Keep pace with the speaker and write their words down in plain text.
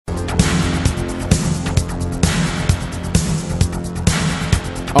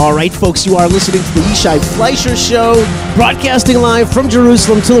All right, folks, you are listening to the Yishai Fleisher Show, broadcasting live from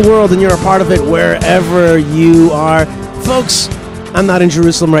Jerusalem to the world, and you're a part of it wherever you are. Folks, I'm not in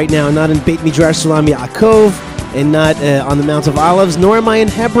Jerusalem right now. I'm not in Beit Midrash Sulam Yaakov, and not on the Mount of Olives, nor am I in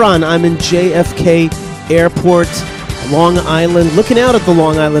Hebron. I'm in JFK Airport, Long Island, looking out at the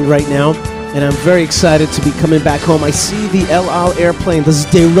Long Island right now, and I'm very excited to be coming back home. I see the El Al airplane, the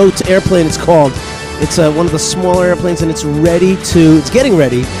Sderot airplane it's called. It's one of the smaller airplanes, and it's getting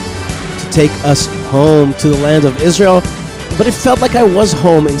ready to take us home to the land of Israel. But it felt like I was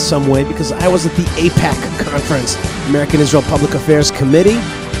home in some way because I was at the AIPAC conference, American Israel Public Affairs Committee.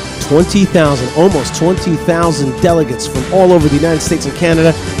 20,000, almost 20,000 delegates from all over the United States and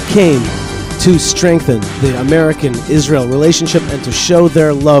Canada came to strengthen the American-Israel relationship and to show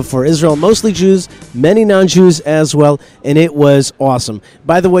their love for Israel. Mostly Jews, many non-Jews as well, and it was awesome.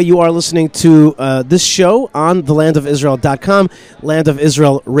 By the way, you are listening to this show on thelandofisrael.com, Land of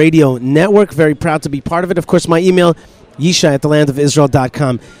Israel Radio Network. Very proud to be part of it. Of course, my email, Yishai at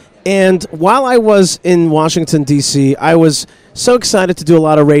thelandofisrael.com. And while I was in Washington, D.C., I was so excited to do a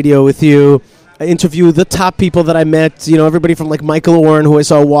lot of radio with you. I interviewed the top people that I met, everybody from like Michael Oren, who I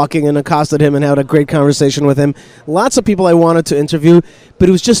saw walking and accosted him and had a great conversation with him. Lots of people I wanted to interview, but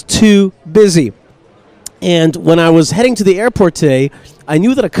it was just too busy. And when I was heading to the airport today, I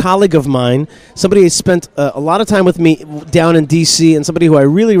knew that a colleague of mine, somebody who spent a lot of time with me down in D.C., and somebody who I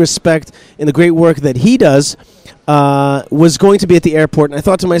really respect in the great work that he does, was going to be at the airport. And I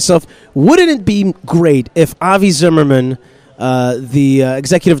thought to myself, wouldn't it be great if Avi Zimmerman, the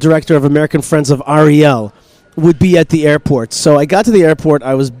executive director of American Friends of Ariel, would be at the airport. So I got to the airport.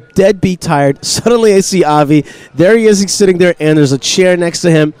 I was deadbeat tired. Suddenly I see Avi. There he is. He's sitting there, and there's a chair next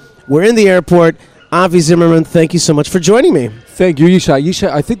to him. We're in the airport. Avi Zimmerman, thank you so much for joining me. Thank you, Yishai. Yishai,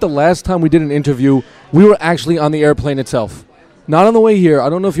 I think the last time we did an interview, we were actually on the airplane itself. Not on the way here. I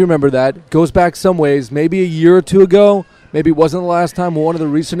don't know if you remember that. Goes back some ways. Maybe a year or two ago. Maybe it wasn't the last time. One of the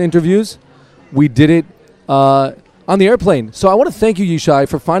recent interviews. We did it on the airplane. So I want to thank you, Yishai,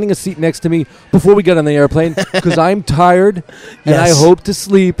 for finding a seat next to me before we get on the airplane, because I'm tired and I hope to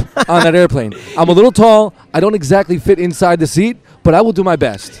sleep on that airplane. I'm a little tall. I don't exactly fit inside the seat, but I will do my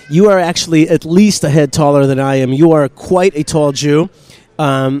best. You are actually at least a head taller than I am. You are quite a tall Jew.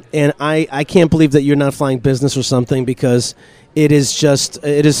 And I can't believe that you're not flying business or something, because it is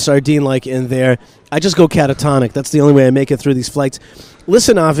sardine-like in there. I just go catatonic. That's the only way I make it through these flights.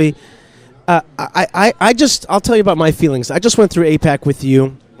 Listen, Avi, I'll tell you about my feelings. I just went through AIPAC with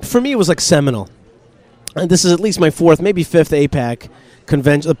you. For me, it was like seminal. And this is at least my fourth, maybe fifth AIPAC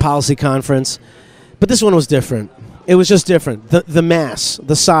convention, the policy conference. But this one was different. It was just different. The mass,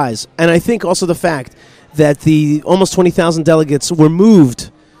 the size, and I think also the fact that the almost 20,000 delegates were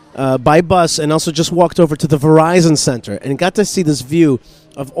moved by bus and also just walked over to the Verizon Center and got to see this view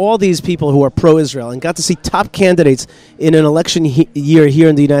of all these people who are pro-Israel and got to see top candidates in an election year here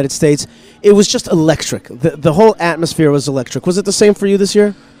in the United States. It was just electric. The whole atmosphere was electric. Was it the same for you this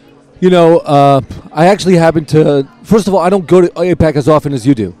year? I actually happened to... First of all, I don't go to AIPAC as often as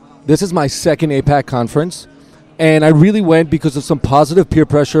you do. This is my second AIPAC conference, and I really went because of some positive peer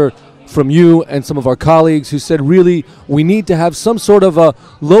pressure from you and some of our colleagues who said, really, we need to have some sort of a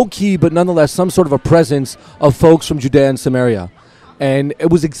low-key, but nonetheless some sort of a presence of folks from Judea and Samaria. And it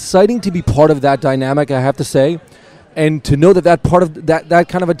was exciting to be part of that dynamic, I have to say, and to know that part of that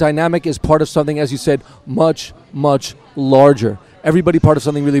kind of a dynamic is part of something, as you said, much, much larger. Everybody part of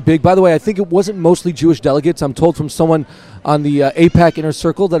something really big. By the way, I think it wasn't mostly Jewish delegates. I'm told from someone on the AIPAC inner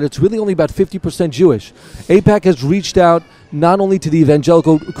circle that it's really only about 50% Jewish. AIPAC has reached out not only to the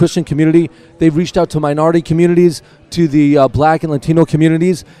evangelical Christian community, they've reached out to minority communities, to the black and Latino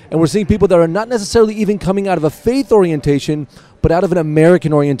communities, and we're seeing people that are not necessarily even coming out of a faith orientation, but out of an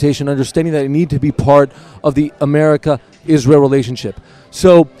American orientation, understanding that they need to be part of the America-Israel relationship.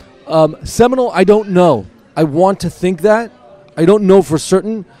 So, seminal, I don't know. I want to think that. I don't know for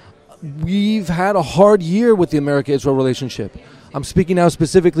certain. We've had a hard year with the America-Israel relationship. I'm speaking now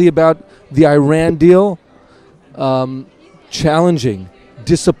specifically about the Iran deal. Challenging,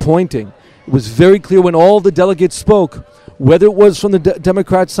 disappointing. It was very clear when all the delegates spoke, whether it was from the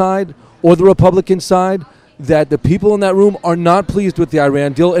Democrat side or the Republican side, that the people in that room are not pleased with the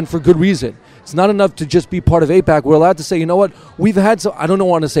Iran deal, and for good reason. It's not enough to just be part of AIPAC. We're allowed to say, you know what, we've had some, I don't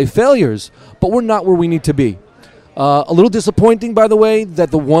want to say failures, but we're not where we need to be. A little disappointing, by the way,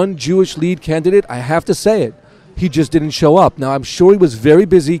 that the one Jewish lead candidate, I have to say it, he just didn't show up. Now, I'm sure he was very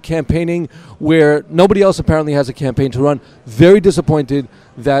busy campaigning where nobody else apparently has a campaign to run. Very disappointed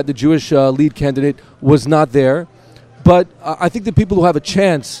that the Jewish lead candidate was not there. But I think the people who have a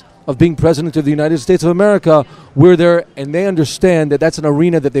chance of being president of the United States of America, we're there, and they understand that that's an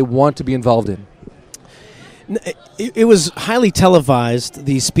arena that they want to be involved in. It was highly televised,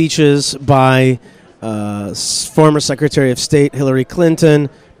 the speeches by former Secretary of State Hillary Clinton,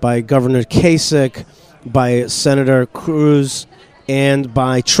 by Governor Kasich, by Senator Cruz, and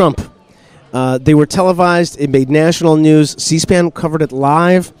by Trump. They were televised. It made national news. C-SPAN covered it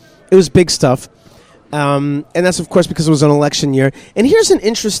live. It was big stuff. And that's, of course, because it was an election year. And here's an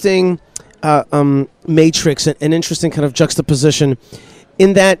interesting matrix, an interesting kind of juxtaposition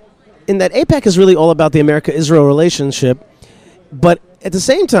in that AIPAC is really all about the America-Israel relationship, but at the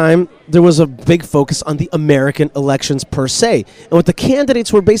same time, there was a big focus on the American elections per se. And what the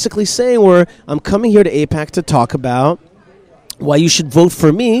candidates were basically saying were, I'm coming here to AIPAC to talk about why you should vote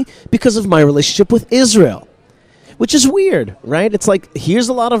for me because of my relationship with Israel, which is weird, right? It's like, here's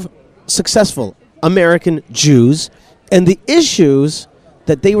a lot of successful American Jews, and the issues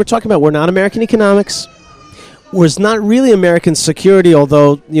that they were talking about were not American economics, was not really American security,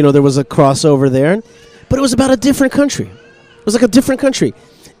 although, there was a crossover there, but it was about a different country. It was like a different country.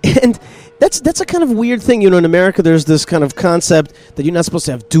 And that's a kind of weird thing. In America, there's this kind of concept that you're not supposed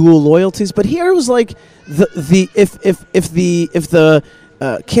to have dual loyalties, but here it was like if the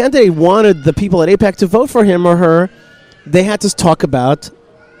candidate wanted the people at AIPAC to vote for him or her, they had to talk about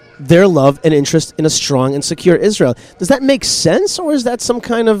their love and interest in a strong and secure Israel. Does that make sense, or is that some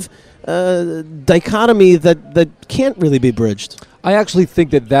kind of dichotomy that can't really be bridged? I actually think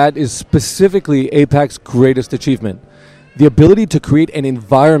that is specifically AIPAC's greatest achievement. The ability to create an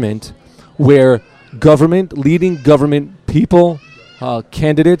environment where leading government people,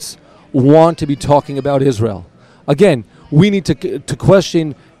 candidates, want to be talking about Israel. Again, we need to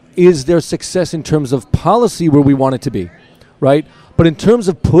question, is there success in terms of policy where we want it to be, right? But in terms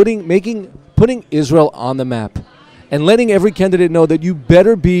of putting Israel on the map and letting every candidate know that you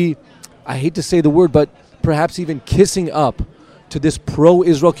better be, I hate to say the word, but perhaps even kissing up to this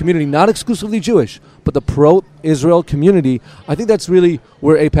pro-Israel community, not exclusively Jewish, but the pro-Israel community, I think that's really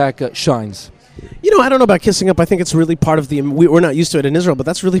where AIPAC shines. I don't know about kissing up. I think it's really part of we're not used to it in Israel, but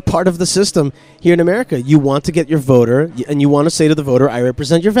that's really part of the system here in America. You want to get your voter, and you want to say to the voter, I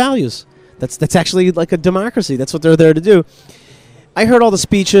represent your values. That's actually like a democracy. That's what they're there to do. I heard all the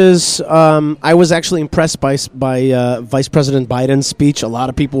speeches. I was actually impressed by Vice President Biden's speech. A lot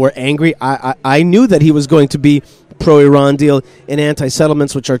of people were angry. I knew that he was going to be pro-Iran deal and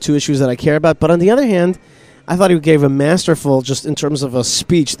anti-settlements, which are two issues that I care about. But on the other hand, I thought he gave a masterful, just in terms of a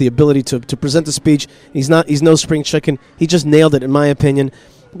speech, the ability to present the speech. He's no spring chicken. He just nailed it, in my opinion.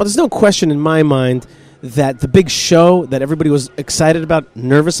 But there's no question in my mind that the big show that everybody was excited about,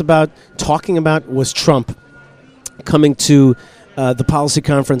 nervous about, talking about was Trump coming to the policy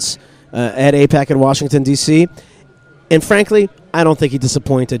conference at AIPAC in Washington, D.C., and frankly, I don't think he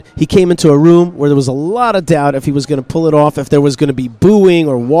disappointed. He came into a room where there was a lot of doubt if he was going to pull it off, if there was going to be booing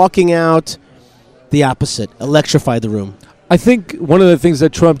or walking out. The opposite. Electrified the room. I think one of the things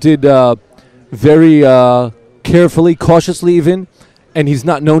that Trump did very carefully, cautiously even, and he's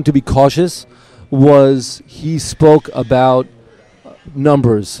not known to be cautious, was he spoke about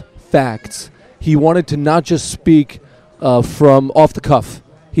numbers, facts. He wanted to not just speak from off the cuff.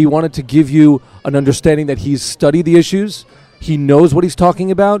 He wanted to give you an understanding that he's studied the issues, he knows what he's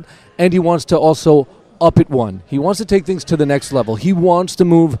talking about, and he wants to also up it one. He wants to take things to the next level. He wants to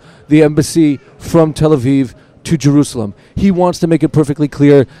move the embassy from Tel Aviv to Jerusalem. He wants to make it perfectly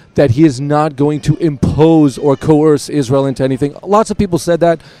clear that he is not going to impose or coerce Israel into anything. Lots of people said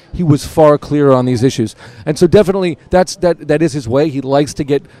that. He was far clearer on these issues. And so definitely that is his way. He likes to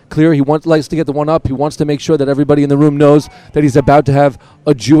get clear. He likes to get the one up. He wants to make sure that everybody in the room knows that he's about to have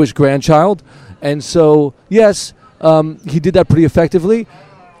a Jewish grandchild. And so, yes, he did that pretty effectively.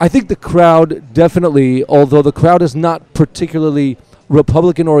 I think the crowd definitely, although the crowd is not particularly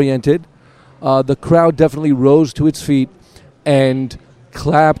Republican-oriented, the crowd definitely rose to its feet and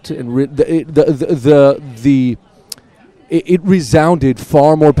clapped, and it resounded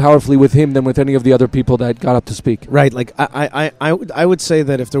far more powerfully with him than with any of the other people that got up to speak. Right. Like I would say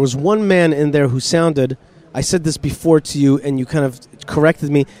that if there was one man in there who sounded, I said this before to you, and you kind of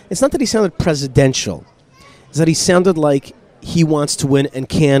corrected me. It's not that he sounded presidential; it's that he sounded like he wants to win and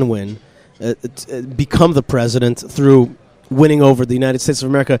can win, become the president through winning over the United States of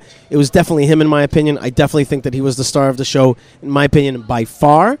America. It was definitely him, in my opinion. I definitely think that he was the star of the show, in my opinion, by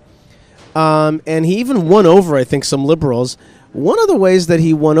far. And he even won over, I think, some liberals. One of the ways that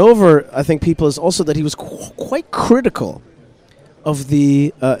he won over, I think, people is also that he was quite critical of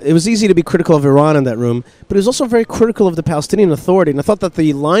the... it was easy to be critical of Iran in that room, but he was also very critical of the Palestinian Authority. And I thought that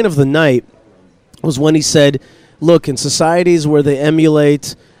the line of the night was when he said, look, in societies where they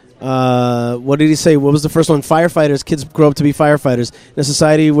emulate What did he say? What was the first one? Firefighters. Kids grow up to be firefighters. In a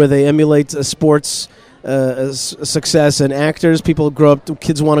society where they emulate sports success and actors,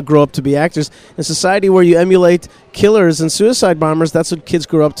 kids want to grow up to be actors. In a society where you emulate killers and suicide bombers, that's what kids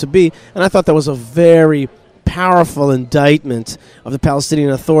grow up to be. And I thought that was a very powerful indictment of the Palestinian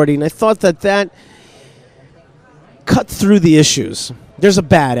Authority. And I thought that cut through the issues. There's a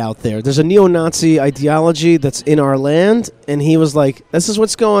bad out there. There's a neo-Nazi ideology that's in our land, and he was like, this is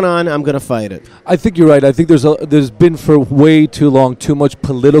what's going on, I'm going to fight it. I think you're right. I think there's been for way too long too much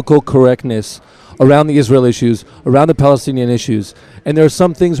political correctness around the Israel issues, around the Palestinian issues. And there are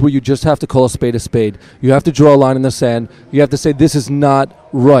some things where you just have to call a spade a spade. You have to draw a line in the sand. You have to say, this is not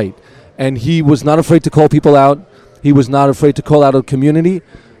right. And he was not afraid to call people out. He was not afraid to call out a community.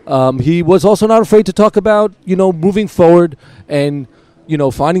 He was also not afraid to talk about, moving forward and,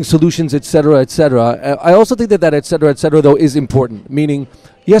 finding solutions, et cetera, et cetera. I also think that et cetera, though, is important. Meaning,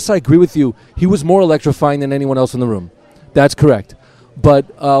 yes, I agree with you. He was more electrifying than anyone else in the room. That's correct.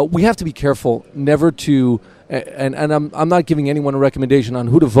 But we have to be careful never to, and I'm not giving anyone a recommendation on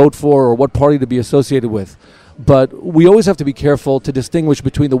who to vote for or what party to be associated with. But we always have to be careful to distinguish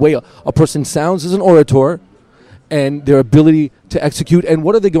between the way a person sounds as an orator and their ability to execute, and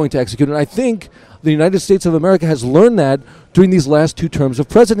what are they going to execute. And I think the United States of America has learned that during these last 2 terms of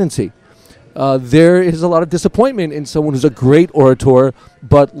presidency. There is a lot of disappointment in someone who's a great orator,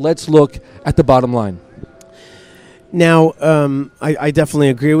 but let's look at the bottom line. Now, I definitely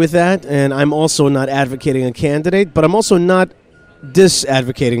agree with that, and I'm also not advocating a candidate, but I'm also not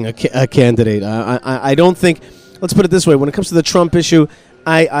disadvocating a candidate. I don't think, let's put it this way, when it comes to the Trump issue,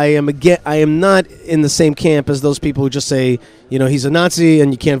 I am not in the same camp as those people who just say, he's a Nazi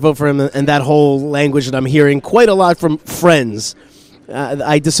and you can't vote for him, and that whole language that I'm hearing quite a lot from friends.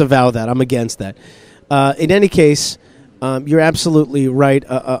 I disavow that. I'm against that. In any case, you're absolutely right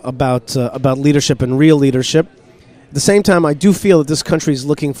about leadership and real leadership. At the same time, I do feel that this country is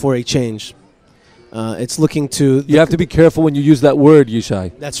looking for a change. It's looking to... You have to be careful when you use that word,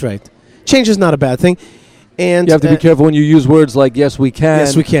 Yishai. That's right. Change is not a bad thing. And you have to be careful when you use words like yes, we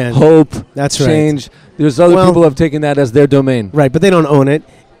can, hope, that's change. Right. There's other people who have taken that as their domain. Right, but they don't own it.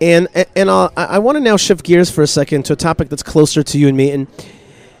 And I want to now shift gears for a second to a topic that's closer to you and me. And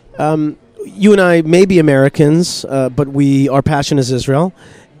you and I may be Americans, but our passion is Israel.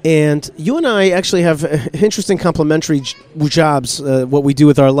 And you and I actually have interesting complementary jobs, what we do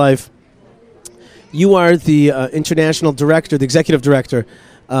with our life. You are the international director, the executive director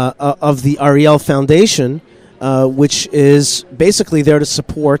of the Ariel Foundation, which is basically there to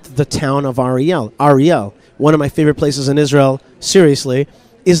support the town of Ariel. Ariel, one of my favorite places in Israel, seriously,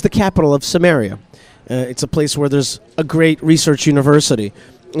 is the capital of Samaria. It's a place where there's a great research university.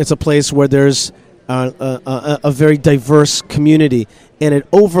 It's a place where there's a very diverse community, and it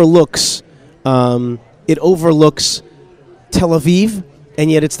overlooks Tel Aviv, and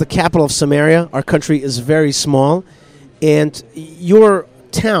yet it's the capital of Samaria. Our country is very small, and your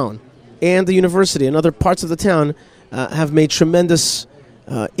town and the university and other parts of the town have made tremendous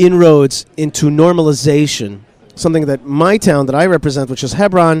inroads into normalization, something that my town that I represent, which is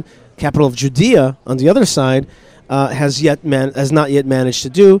Hebron, capital of Judea, on the other side, has not yet managed to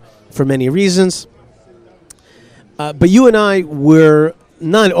do for many reasons. But you and I were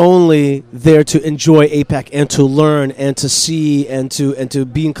not only there to enjoy AIPAC and to learn and to see and to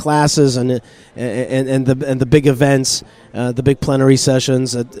be in classes and the big events, the big plenary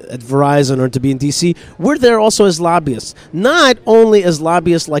sessions at Verizon or to be in DC. We're there also as lobbyists, not only as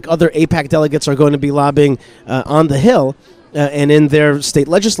lobbyists like other AIPAC delegates are going to be lobbying on the Hill and in their state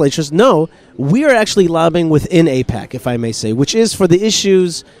legislatures. No, we are actually lobbying within AIPAC, if I may say, which is for the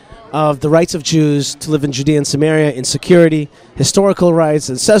issues of the rights of Jews to live in Judea and Samaria in security, historical rights,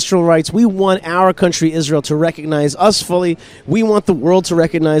 ancestral rights. We want our country, Israel, to recognize us fully. We want the world to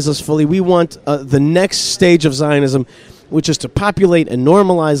recognize us fully. We want the next stage of Zionism, which is to populate and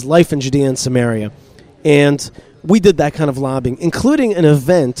normalize life in Judea and Samaria. And we did that kind of lobbying, including an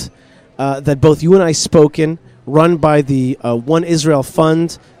event that both you and I spoke in, run by the One Israel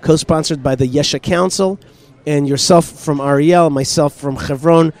Fund, co-sponsored by the Yishai Council, and yourself from Ariel, myself from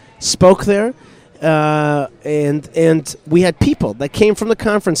Hebron, spoke there, and we had people that came from the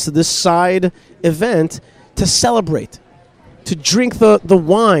conference to this side event to celebrate, to drink the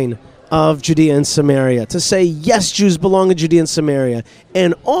wine of Judea and Samaria, to say, yes, Jews belong in Judea and Samaria,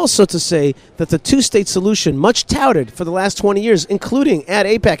 and also to say that the two-state solution, much touted for the last 20 years, including at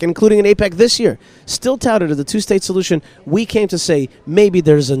AIPAC, including in AIPAC this year, still touted as the two-state solution, we came to say, maybe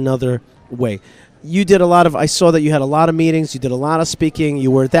there's another way. You did I saw that you had a lot of meetings, you did a lot of speaking, you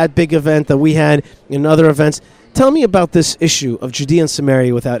were at that big event that we had, in other events. Tell me about this issue of Judea and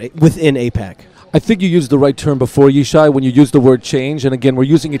Samaria within AIPAC. I think you used the right term before, Yishai, when you used the word change. And again, we're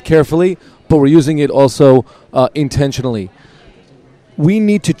using it carefully, but we're using it also intentionally. We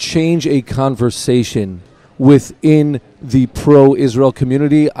need to change a conversation within the pro-Israel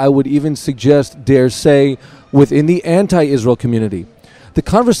community. I would even suggest, dare say, within the anti-Israel community. The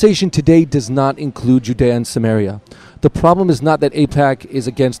conversation today does not include Judea and Samaria. The problem is not that AIPAC is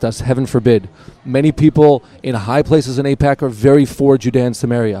against us, heaven forbid. Many people in high places in AIPAC are very for Judea and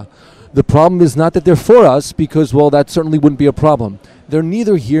Samaria. The problem is not that they're for us, because, well, that certainly wouldn't be a problem. They're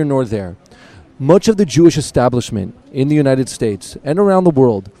neither here nor there. Much of the Jewish establishment in the United States and around the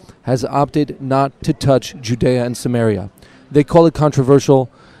world has opted not to touch Judea and Samaria. They call it controversial.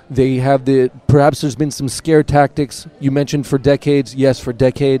 They have perhaps there's been some scare tactics. You mentioned for decades, yes, for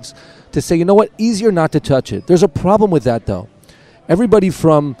decades, to say, you know what, easier not to touch it. There's a problem with that, though. Everybody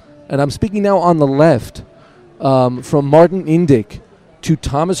from, and I'm speaking now on the left, from Martin Indyk to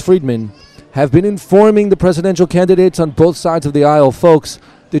Thomas Friedman, have been informing the presidential candidates on both sides of the aisle, folks,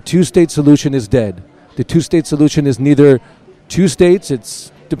 the two-state solution is dead. The two-state solution is neither two states,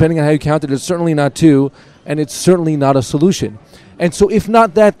 it's, depending on how you count it, it's certainly not two, and it's certainly not a solution. And so if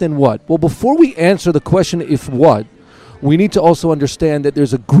not that, then what? Well, before we answer the question, if what, we need to also understand that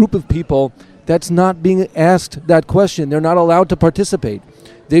there's a group of people that's not being asked that question. They're not allowed to participate.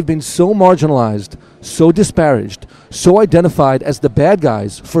 They've been so marginalized, so disparaged, so identified as the bad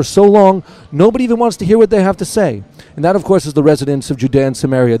guys for so long, nobody even wants to hear what they have to say. And that, of course, is the residents of Judea and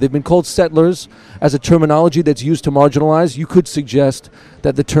Samaria. They've been called settlers as a terminology that's used to marginalize. You could suggest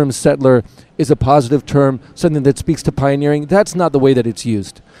that the term settler is a positive term, something that speaks to pioneering. That's not the way that it's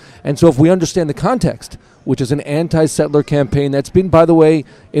used. And so if we understand the context, which is an anti-settler campaign that's been, by the way,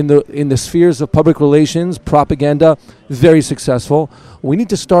 in the spheres of public relations, propaganda, very successful, we need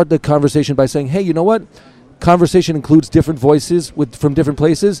to start the conversation by saying, hey, you know what? Conversation includes different voices from different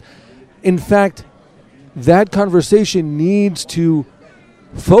places. In fact, that conversation needs to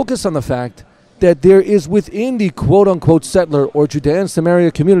focus on the fact that there is within the quote-unquote settler or Judea and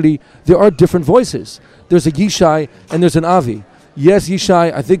Samaria community, there are different voices. There's a Yishai and there's an Avi. Yes,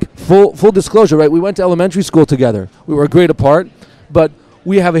 Yishai, I think full disclosure, right? We went to elementary school together. We were a grade apart, but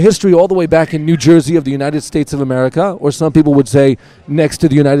we have a history all the way back in New Jersey of the United States of America, or some people would say next to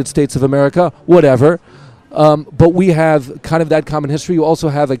the United States of America, whatever. But we have kind of that common history. You also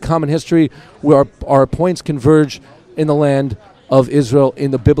have a common history where our points converge in the land of Israel,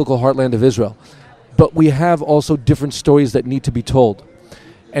 in the biblical heartland of Israel. But we have also different stories that need to be told.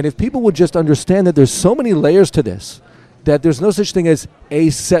 And if people would just understand that there's so many layers to this, that there's no such thing as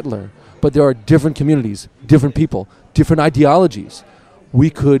a settler, but there are different communities, different people, different ideologies, we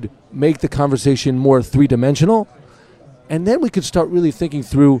could make the conversation more three-dimensional, and then we could start really thinking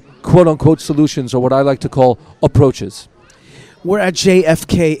through quote-unquote solutions, or what I like to call approaches. We're at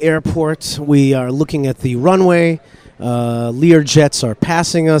JFK Airport. We are looking at the runway. Lear jets are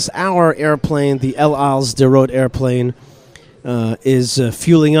passing us. Our airplane, the El Al Sderot airplane, is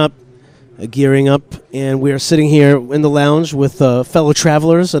fueling up, gearing up, and we are sitting here in the lounge with fellow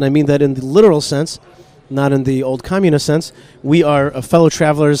travelers, and I mean that in the literal sense, not in the old communist sense. We are fellow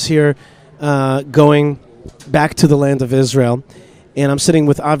travelers here going back to the land of Israel, and I'm sitting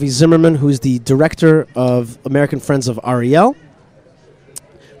with Avi Zimmerman, who's the director of American Friends of Ariel.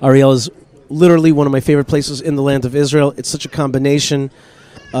 Ariel is literally one of my favorite places in the land of Israel. It's such a combination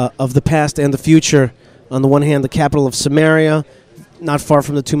of the past and the future. On the one hand, the capital of Samaria, not far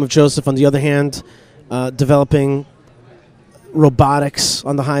from the tomb of Joseph. On the other hand, developing robotics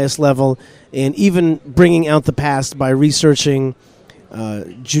on the highest level, and even bringing out the past by researching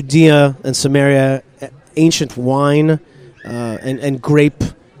Judea and Samaria, ancient wine, and grape.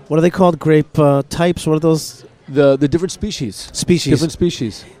 What are they called? Grape types? What are those? The different species. Different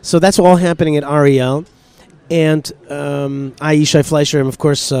species. So that's all happening at Ariel. And I, Yishai Fleisher, am, of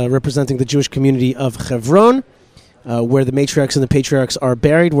course, representing the Jewish community of Hebron, where the matriarchs and the patriarchs are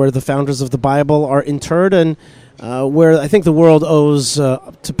buried, where the founders of the Bible are interred, and where I think the world owes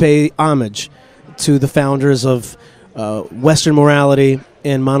to pay homage to the founders of Western morality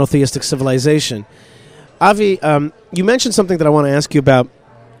and monotheistic civilization. Avi, you mentioned something that I want to ask you about,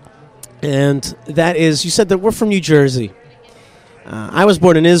 and that is, you said that we're from New Jersey. I was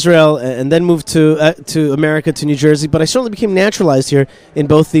born in Israel and then moved to America, to New Jersey, but I certainly became naturalized here in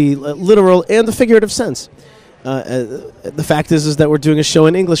both the literal and the figurative sense. The fact is that we're doing a show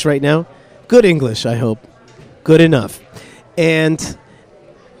in English right now. Good English, I hope. Good enough. And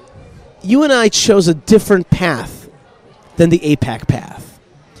you and I chose a different path than the AIPAC path.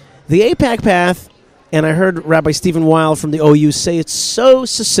 The AIPAC path, and I heard Rabbi Stephen Weil from the OU say it so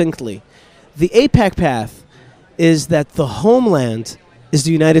succinctly, the AIPAC path is that the homeland is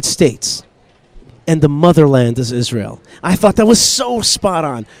the United States and the motherland is Israel. I thought that was so spot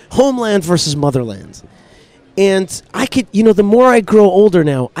on. Homeland versus motherland. And I could, the more I grow older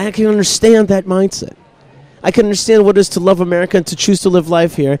now, I can understand that mindset. I can understand what it is to love America and to choose to live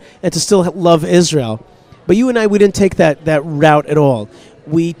life here and to still love Israel. But you and I, we didn't take that route at all.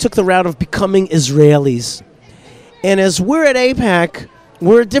 We took the route of becoming Israelis. And as we're at AIPAC,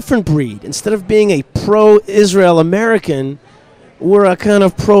 we're a different breed. Instead of being a pro-Israel American, we're a kind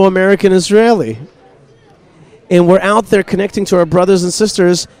of pro-American Israeli. And we're out there connecting to our brothers and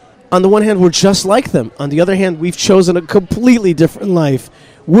sisters. On the one hand, we're just like them. On the other hand, we've chosen a completely different life.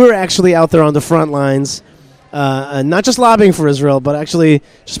 We're actually out there on the front lines, not just lobbying for Israel, but actually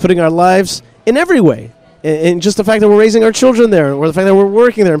just putting our lives in every way. And just the fact that we're raising our children there, or the fact that we're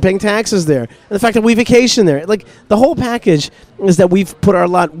working there and paying taxes there, and the fact that we vacation there. Like, the whole package is that we've put our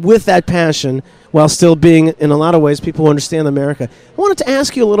lot with that passion while still being, in a lot of ways, people who understand America. I wanted to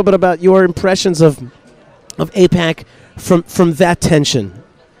ask you a little bit about your impressions of AIPAC from that tension,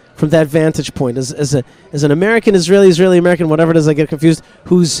 from that vantage point, as an American, Israeli American, whatever it is, I get confused,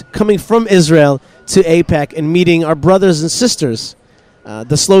 who's coming from Israel to AIPAC and meeting our brothers and sisters.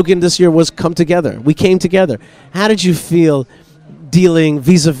 The slogan this year was "Come Together." We came together. How did you feel dealing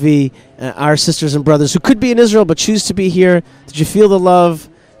vis-a-vis our sisters and brothers who could be in Israel but choose to be here? Did you feel the love?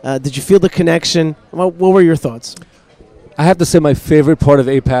 Did you feel the connection? What were your thoughts? I have to say my favorite part of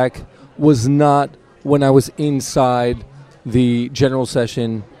AIPAC was not when I was inside the general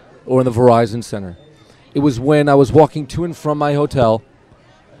session or in the Verizon Center. It was when I was walking to and from my hotel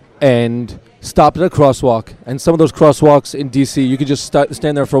and stopped at a crosswalk. And some of those crosswalks in D.C., you could just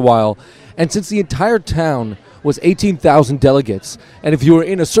stand there for a while. And since the entire town was 18,000 delegates, and if you were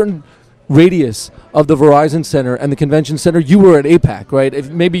in a certain radius of the Verizon Center and the Convention Center, you were at AIPAC, right? If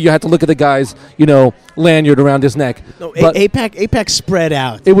maybe you had to look at the guy's, lanyard around his neck. No, AIPAC spread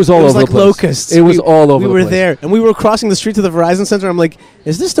out. It was all over like the place. Locusts. It was all over the place. We were there, and we were crossing the street to the Verizon Center. I'm like,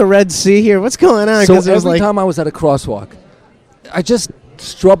 is this the Red Sea here? What's going on? So every time I was at a crosswalk, I just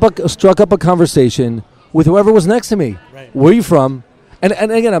struck up a conversation with whoever was next to me. Right. Where are you from? And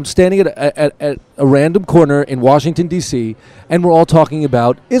again, I'm standing at a random corner in Washington, D.C., and we're all talking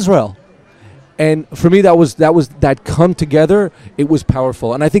about Israel. And for me, that come together. It was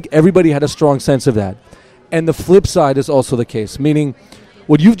powerful, and I think everybody had a strong sense of that. And the flip side is also the case, meaning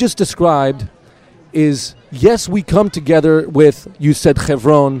what you've just described is, yes, we come together with, you said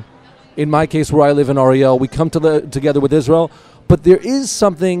Hebron, in my case where I live in Ariel, we come together with Israel, but there is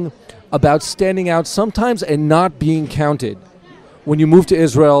something about standing out sometimes and not being counted. When you move to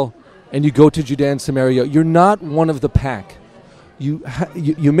Israel and you go to Judea and Samaria, you're not one of the pack.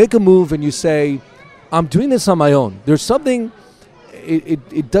 You make a move and you say, I'm doing this on my own. There's something,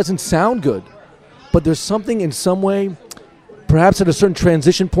 it doesn't sound good, but there's something in some way, perhaps at a certain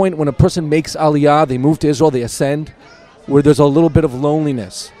transition point when a person makes aliyah, they move to Israel, they ascend, where there's a little bit of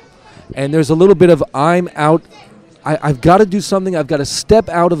loneliness. And there's a little bit of, I'm out, I've got to do something, I've got to step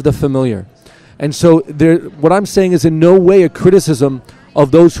out of the familiar. And so what I'm saying is in no way a criticism of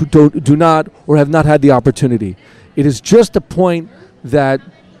those who do not or have not had the opportunity. It is just a point that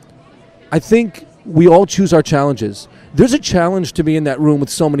I think we all choose our challenges. There's a challenge to be in that room with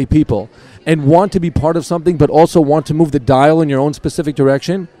so many people and want to be part of something, but also want to move the dial in your own specific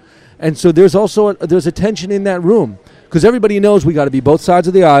direction. And so there's a tension in that room because everybody knows we got to be both sides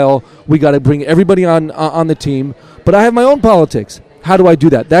of the aisle. We got to bring everybody on the team. But I have my own politics. How do I do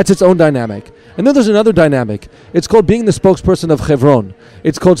that? That's its own dynamic. And then there's another dynamic. It's called being the spokesperson of Hebron.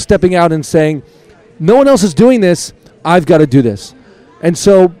 It's called stepping out and saying, no one else is doing this. I've got to do this. And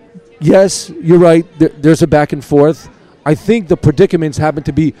so, yes, you're right. There's a back and forth. I think the predicaments happen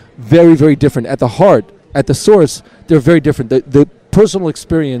to be very, very different. At the heart, at the source, they're very different. The personal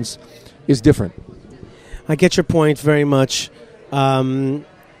experience is different. I get your point very much. And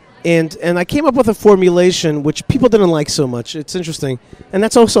I came up with a formulation which people didn't like so much. It's interesting. And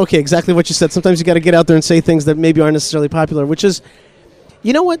that's also okay, exactly what you said. Sometimes you got to get out there and say things that maybe aren't necessarily popular, which is,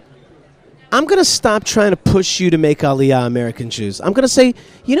 you know what? I'm going to stop trying to push you to make Aliyah American Jews. I'm going to say,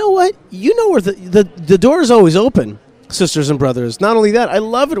 you know what? You know where the door is always open, sisters and brothers. Not only that, I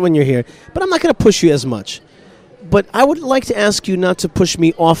love it when you're here, but I'm not going to push you as much. But I would like to ask you not to push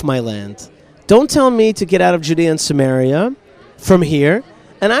me off my land. Don't tell me to get out of Judea and Samaria from here,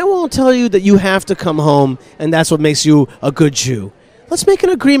 and I won't tell you that you have to come home and that's what makes you a good Jew. Let's make an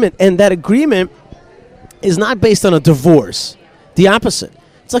agreement, and that agreement is not based on a divorce. The opposite.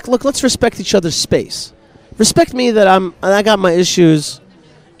 It's like, look, let's respect each other's space. Respect me that I got my issues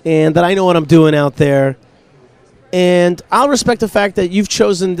and that I know what I'm doing out there. And I'll respect the fact that you've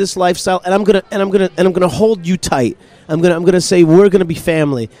chosen this lifestyle, and I'm gonna hold you tight. I'm gonna say we're gonna be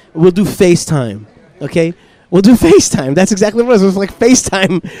family. We'll do FaceTime, okay? We'll do FaceTime. That's exactly what it was. It was like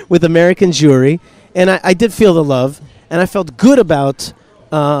FaceTime with American Jewry, and I did feel the love, and I felt good about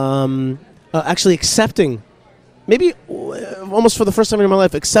actually accepting, maybe almost for the first time in my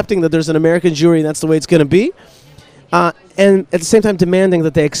life, accepting that there's an American Jewry and that's the way it's gonna be, and at the same time demanding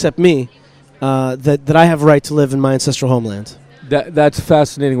that they accept me. That I have a right to live in my ancestral homeland. That's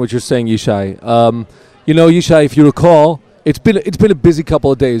fascinating what you're saying, Yishai. Yishai, if you recall, it's been a busy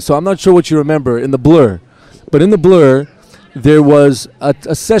couple of days, so I'm not sure what you remember in the blur. But in the blur, there was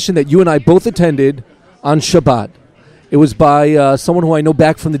a session that you and I both attended on Shabbat. It was by someone who I know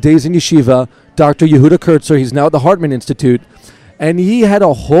back from the days in yeshiva, Dr. Yehuda Kurtzer. He's now at the Hartman Institute. And he had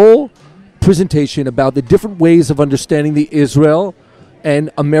a whole presentation about the different ways of understanding the Israel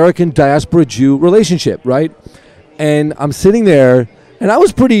and American diaspora Jew relationship, right? And I'm sitting there, and I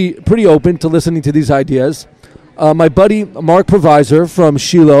was pretty open to listening to these ideas. My buddy Mark Provisor from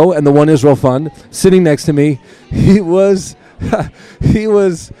Shiloh and the One Israel Fund, sitting next to me, he was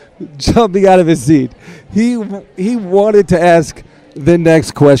jumping out of his seat. He wanted to ask the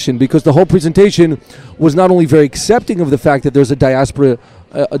next question because the whole presentation was not only very accepting of the fact that there's a diaspora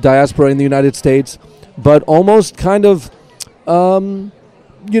in the United States, but almost kind of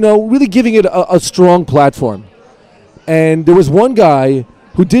really giving it a strong platform. And there was one guy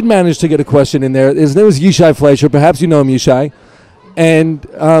who did manage to get a question in there. His name was Yishai Fleisher. Perhaps you know him, Yishai. And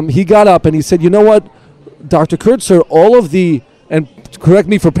he got up and he said, you know what, Dr. Kurtzer, and correct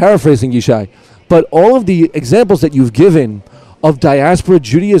me for paraphrasing, Yishai, but all of the examples that you've given of diaspora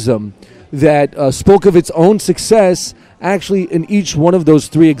Judaism that spoke of its own success, actually in each one of those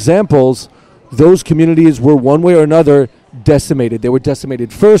three examples, those communities were one way or another decimated. They were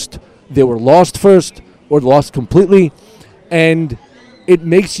decimated first, they were lost first, or lost completely. And it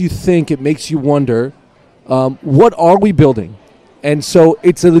makes you think, it makes you wonder, what are we building? And so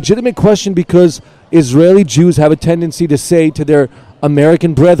it's a legitimate question because Israeli Jews have a tendency to say to their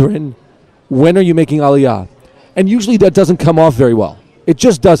American brethren, when are you making Aliyah? And usually that doesn't come off very well. It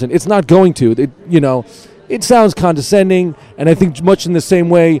just doesn't. It's not going to. It sounds condescending, and I think much in the same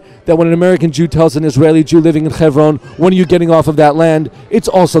way that when an American Jew tells an Israeli Jew living in Hebron, when are you getting off of that land, it's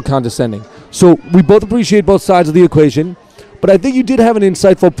also condescending. So we both appreciate both sides of the equation, but I think you did have an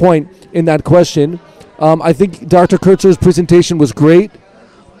insightful point in that question. I think Dr. Kurtzer's presentation was great,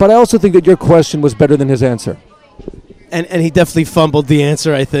 but I also think that your question was better than his answer. And he definitely fumbled the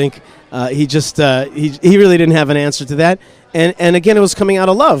answer, I think. He really didn't have an answer to that. And again, it was coming out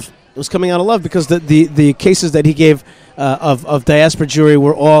of love. It was coming out of love because the cases that he gave of diaspora Jewry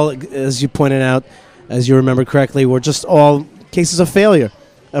were all, as you pointed out, as you remember correctly, were just all cases of failure.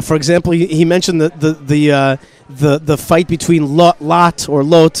 For example, he mentioned the fight between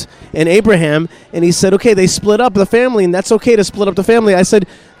Lot and Abraham, and he said, okay, they split up the family, and that's okay to split up the family. I said,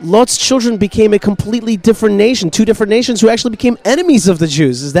 Lot's children became a completely different nation, two different nations who actually became enemies of the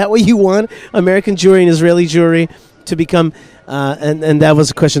Jews. Is that what you want, American Jewry and Israeli Jewry, to become? And that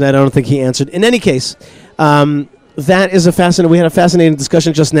was a question that I don't think he answered. In any case, that is we had a fascinating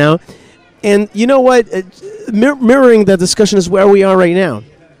discussion just now. And you know what? Mirroring that discussion is where we are right now.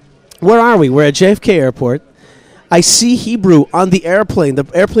 Where are we? We're at JFK Airport. I see Hebrew on the airplane. The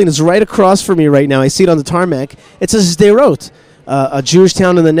airplane is right across from me right now. I see it on the tarmac. It says Sderot, a Jewish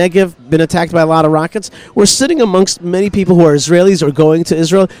town in the Negev, been attacked by a lot of rockets. We're sitting amongst many people who are Israelis or going to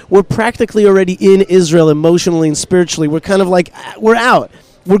Israel. We're practically already in Israel emotionally and spiritually. We're kind of like, we're out.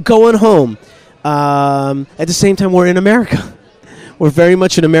 We're going home. At the same time, we're in America. We're very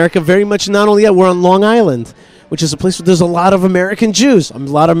much in America. Very much not only that, we're on Long Island, which is a place where there's a lot of American Jews. A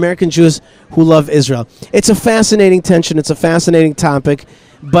lot of American Jews who love Israel. It's a fascinating tension. It's a fascinating topic.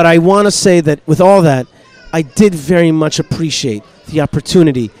 But I want to say that with all that, I did very much appreciate the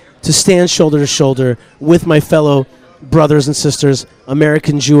opportunity to stand shoulder to shoulder with my fellow brothers and sisters,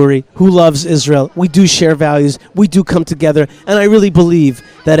 American Jewry, who loves Israel. We do share values. We do come together. And I really believe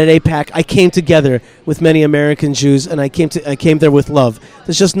that at AIPAC, I came together with many American Jews, and I came there with love.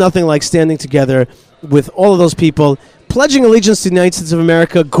 There's just nothing like standing together with all of those people, pledging allegiance to the United States of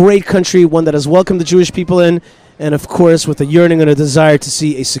America, great country, one that has welcomed the Jewish people in, and of course with a yearning and a desire to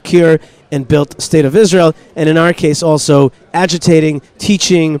see a secure and built state of Israel, and in our case also agitating,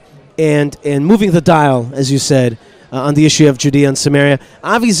 teaching, and moving the dial, as you said, on the issue of Judea and Samaria.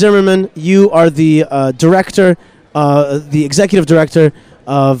 Avi Zimmerman, you are the the executive director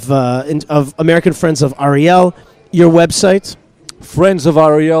of American Friends of Ariel. Your website?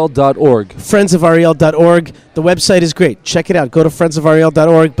 friendsofariel.org. friendsofariel.org. The website is great. Check it out. Go to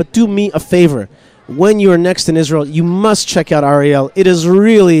friendsofariel.org. But do me a favor. when you are next in Israel, you must check out Ariel. It is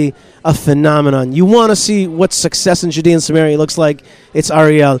really a phenomenon. You want to see what success in Judea and Samaria looks like, it's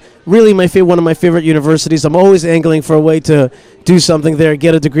Ariel. Really one of my favorite universities. I'm always angling for a way to do something there,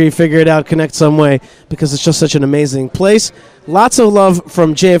 get a degree, figure it out, connect some way, because it's just such an amazing place. Lots of love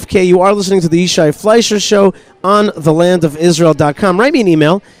from JFK. You are listening to the Yishai Fleisher Show on thelandofisrael.com. Write me an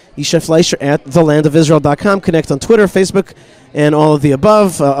email, Yishai Fleisher at thelandofisrael.com. Connect on Twitter, Facebook, and all of the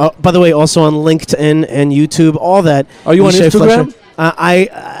above. By the way, also on LinkedIn and YouTube, all that. Are you Yishai on Instagram? Fleisher.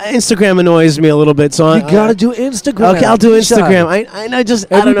 Instagram annoys me a little bit, so You got to do Instagram. Okay, I'll do Yishai. Instagram. I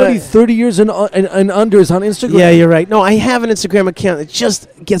don't Everybody know. 30 years and under is on Instagram. Yeah, you're right. No, I have an Instagram account. It just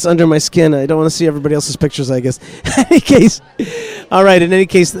gets under my skin. I don't want to see everybody else's pictures, I guess. In any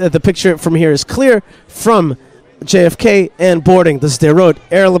case, the picture from here is clear from JFK and boarding the Sderot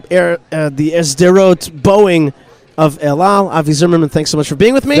Boeing of El Al. Avi Zimmerman, thanks so much for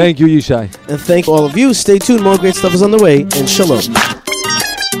being with me. Thank you, Yishai. And thank all of you. Stay tuned. More great stuff is on the way. And shalom.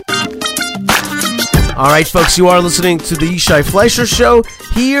 All right, folks, you are listening to the Yishai Fleisher Show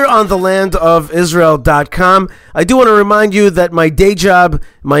here on thelandofisrael.com. I do want to remind you that my day job,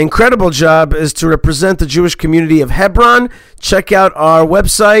 my incredible job, is to represent the Jewish community of Hebron. Check out our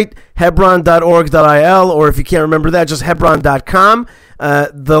website, hebron.org.il, or if you can't remember that, just hebron.com.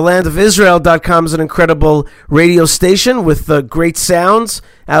 Thelandofisrael.com is an incredible radio station with great sounds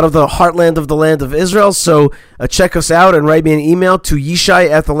out of the heartland of the land of Israel. So check us out and write me an email to Yishai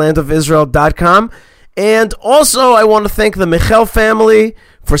at thelandofisrael.com. And also, I want to thank the Michel family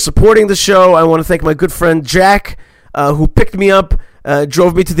for supporting the show. I want to thank my good friend Jack, who picked me up,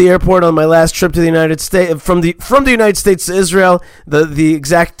 drove me to the airport on my last trip to the United States, from the United States to Israel. The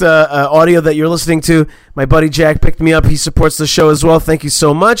exact audio that you're listening to, my buddy Jack picked me up. He supports the show as well. Thank you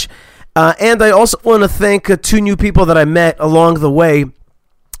so much. And I also want to thank two new people that I met along the way.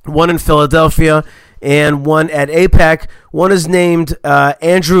 One in Philadelphia and one at AIPAC. One is named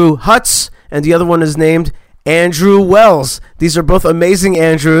Andrew Hutz, and the other one is named Andrew Wells. These are both amazing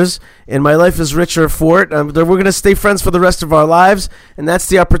Andrews, and my life is richer for it. We're going to stay friends for the rest of our lives, and that's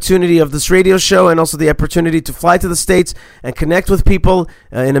the opportunity of this radio show, and also the opportunity to fly to the States and connect with people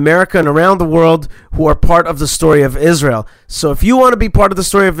in America and around the world who are part of the story of Israel. So if you want to be part of the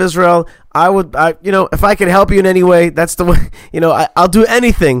story of Israel, if I can help you in any way, that's the way, I'll do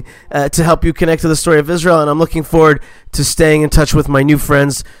anything to help you connect to the story of Israel, and I'm looking forward to staying in touch with my new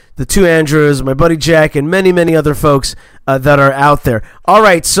friends, the two Andrews, my buddy Jack, and many, many other folks that are out there. All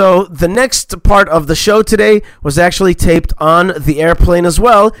right, so the next part of the show today was actually taped on the airplane as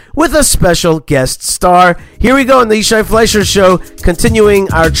well, with a special guest star. Here we go on the Yishai Fleisher Show, continuing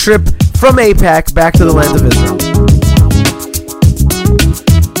our trip from AIPAC back to the land of Israel.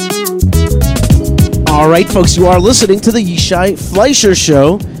 All right, folks, you are listening to the Yishai Fleisher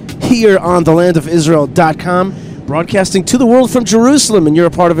Show here on thelandofisrael.com, broadcasting to the world from Jerusalem, and you're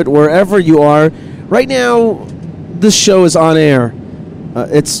a part of it wherever you are. Right now, this show is on air.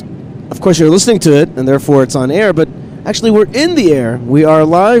 Of course, you're listening to it, and therefore it's on air, but actually we're in the air. We are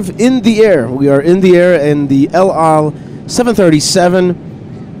live in the air. We are in the air in the El Al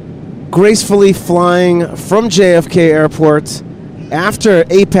 737, gracefully flying from JFK Airport after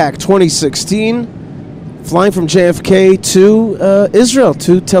AIPAC 2016, flying from JFK to Israel,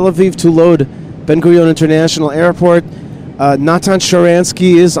 to Tel Aviv, to load Ben-Gurion International Airport. Natan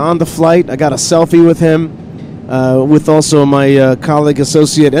Sharansky is on the flight. I got a selfie with him, with also my colleague,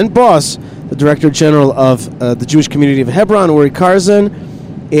 associate, and boss, the Director General of the Jewish community of Hebron, Uri Karzan.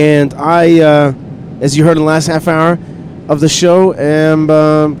 And I, as you heard in the last half hour of the show, am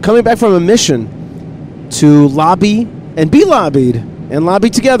coming back from a mission to lobby and be lobbied and lobby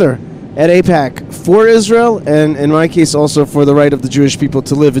together at AIPAC for Israel, and in my case also for the right of the Jewish people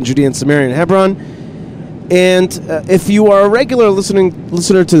to live in Judea and Samaria and Hebron. And if you are a regular listener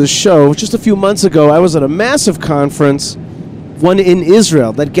to the show, just a few months ago I was at a massive conference, one in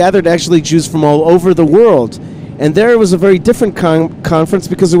Israel, that gathered actually Jews from all over the world. And there it was a very different conference,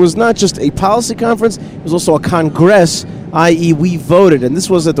 because it was not just a policy conference, it was also a congress, i.e. we voted. And this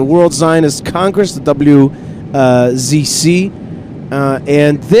was at the World Zionist Congress, the WZC.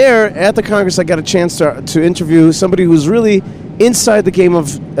 And there at the Congress, I got a chance to interview somebody who's really inside the game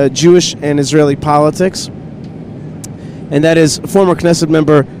of Jewish and Israeli politics. And that is former Knesset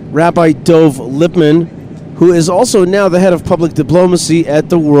member Rabbi Dov Lipman, who is also now the head of public diplomacy at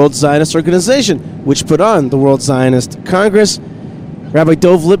the World Zionist Organization, which put on the World Zionist Congress. Rabbi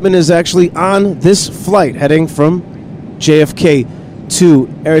Dov Lipman is actually on this flight heading from JFK to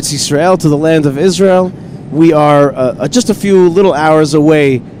Eretz Yisrael, to the land of Israel. We are just a few little hours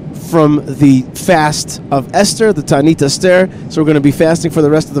away from the fast of Esther, the Ta'anit Esther. So we're going to be fasting for the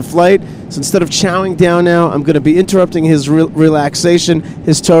rest of the flight. So instead of chowing down now, I'm going to be interrupting his relaxation,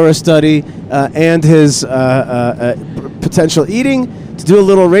 his Torah study, and his potential eating to do a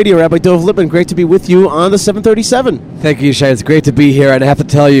little radio. Rabbi Dov Lippman, great to be with you on the 737. Thank you, Yishai. It's great to be here. And I have to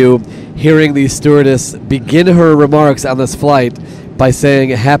tell you, hearing the stewardess begin her remarks on this flight by saying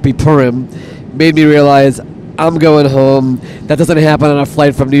Happy Purim made me realize I'm going home. That doesn't happen on a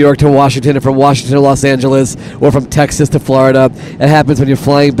flight from New York to Washington, or from Washington to Los Angeles, or from Texas to Florida. It happens when you're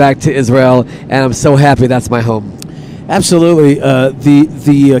flying back to Israel, and I'm so happy that's my home. Absolutely.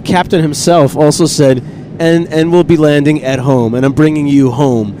 The captain himself also said, and we'll be landing at home, and I'm bringing you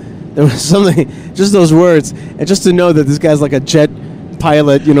home. There was something, just those words, and just to know that this guy's like a jet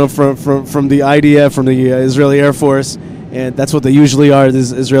pilot, from the IDF, from the Israeli Air Force, and that's what they usually are,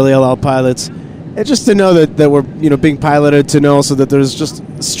 these Israeli El Al pilots. And just to know that we're being piloted, to know also that there's just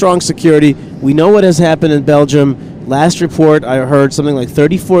strong security. We know what has happened in Belgium. Last report, I heard something like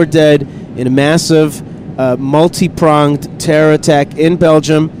 34 dead in a massive, multi-pronged terror attack in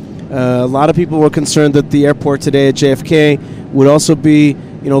Belgium. A lot of people were concerned that the airport today at JFK would also be,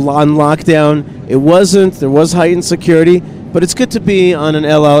 on lockdown. It wasn't. There was heightened security, but it's good to be on an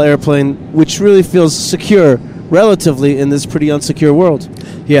El Al airplane, which really feels secure, relatively, in this pretty unsecure world.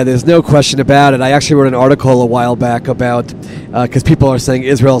 Yeah, there's no question about it. I actually wrote an article a while back about, because people are saying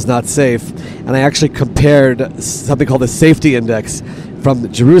Israel's not safe, and I actually compared something called the safety index from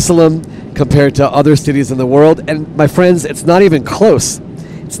Jerusalem compared to other cities in the world, and my friends, it's not even close.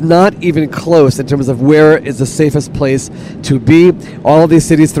 It's not even close in terms of where is the safest place to be. All of these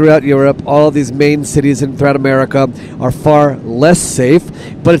cities throughout Europe, all of these main cities throughout America are far less safe,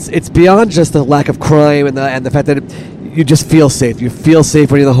 but it's beyond just the lack of crime and the fact that you just feel safe. You feel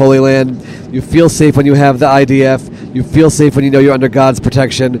safe when you're in the Holy Land. You feel safe when you have the IDF. You feel safe when you know you're under God's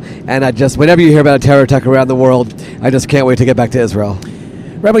protection. And whenever you hear about a terror attack around the world, I just can't wait to get back to Israel.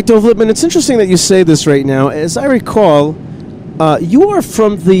 Rabbi Dov Lippman, it's interesting that you say this right now. As I recall, you are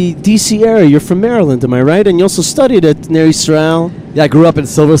from the D.C. area. You're from Maryland, am I right? And you also studied at Ner Yisrael. Yeah, I grew up in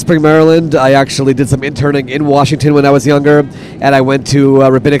Silver Spring, Maryland. I actually did some interning in Washington when I was younger, and I went to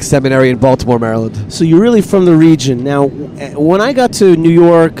Rabbinic Seminary in Baltimore, Maryland. So you're really from the region. Now, when I got to New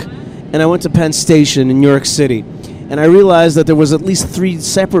York, and I went to Penn Station in New York City, and I realized that there was at least 3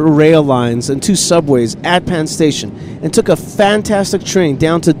 separate rail lines and 2 subways at Penn Station, and took a fantastic train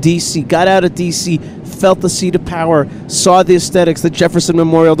down to D.C., got out of D.C., felt the seat of power, saw the aesthetics, the Jefferson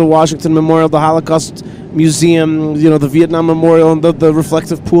Memorial, the Washington Memorial, the Holocaust Museum, the Vietnam Memorial, and the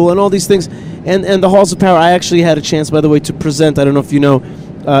reflective pool, and all these things, and the halls of power. I actually had a chance, by the way, to present, I don't know if you know,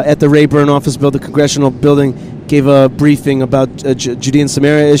 at the Rayburn office building, the Congressional building, gave a briefing about Judea and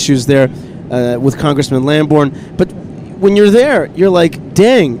Samaria issues there with Congressman Lamborn. But when you're there, you're like,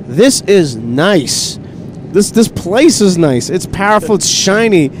 dang, this is nice. This place is nice. It's powerful. It's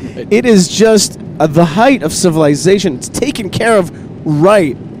shiny. It is just the height of civilization. It's taken care of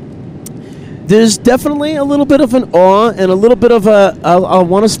right. There's definitely a little bit of an awe and a little bit of I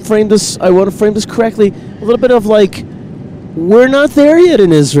want to frame this correctly. A little bit of like, we're not there yet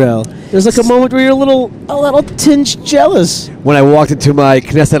in Israel. There's like a moment where you're a little tinge jealous. When I walked into my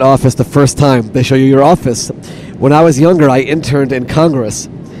Knesset office the first time, they show you your office. When I was younger, I interned in Congress.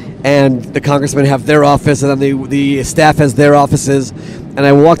 And the congressmen have their office, and then the staff has their offices. And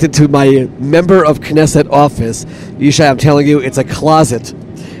I walked into my member of Knesset office. Yishai, I'm telling you, it's a closet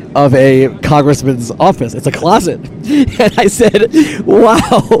of a congressman's office. It's a closet. And I said,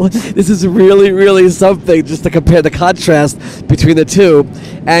 wow, this is really, really something, just to compare the contrast between the two.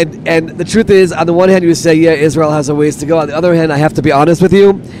 And the truth is, on the one hand, you say, yeah, Israel has a ways to go. On the other hand, I have to be honest with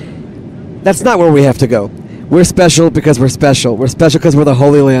you, that's not where we have to go. We're special because we're special. We're special because we're the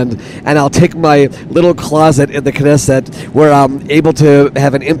Holy Land. And I'll take my little closet in the Knesset where I'm able to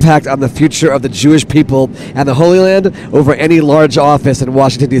have an impact on the future of the Jewish people and the Holy Land over any large office in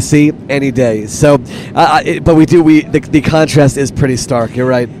Washington, D.C. any day. So, but the contrast is pretty stark. You're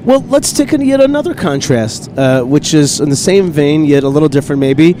right. Well, let's take yet another contrast, which is in the same vein, yet a little different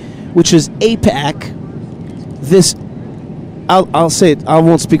maybe, which is AIPAC. I'll say it, I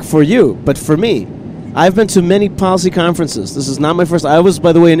won't speak for you, but for me, I've been to many policy conferences. This is not my first. I was,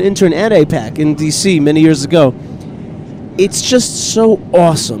 by the way, an intern at AIPAC in D.C. many years ago. It's just so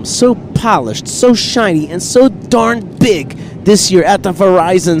awesome, so polished, so shiny, and so darn big this year at the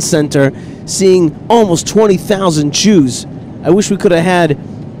Verizon Center, seeing almost 20,000 Jews. I wish we could have had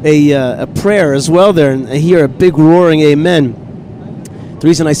a prayer as well there and hear a big roaring amen. The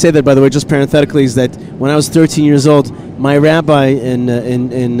reason I say that, by the way, just parenthetically, is that when I was 13 years old, my rabbi in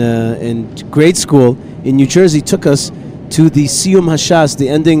grade school in New Jersey took us to the Siyum Hashas, the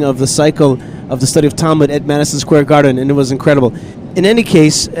ending of the cycle of the study of Talmud at Madison Square Garden, and it was incredible. In any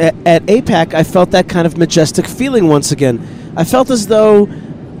case, at AIPAC, I felt that kind of majestic feeling once again. I felt as though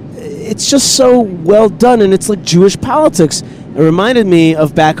it's just so well done, and it's like Jewish politics. It reminded me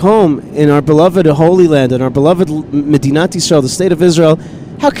of back home in our beloved Holy Land, in our beloved Medinat Yisrael, the state of Israel,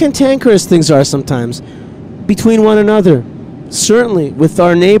 how cantankerous things are sometimes between one another. Certainly with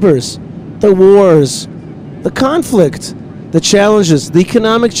our neighbors, the wars, the conflict, the challenges, the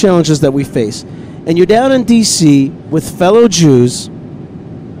economic challenges that we face. And you're down in D.C. with fellow Jews,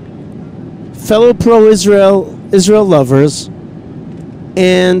 fellow pro-Israel lovers,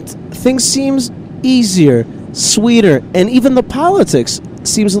 and things seems easier, sweeter, and even the politics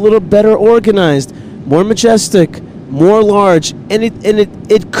seems a little better organized, more majestic, more large, and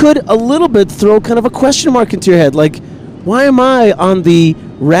it could a little bit throw kind of a question mark into your head, like, why am I on the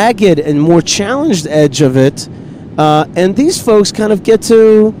ragged and more challenged edge of it, and these folks kind of get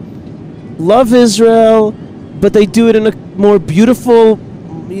to love Israel, but they do it in a more beautiful,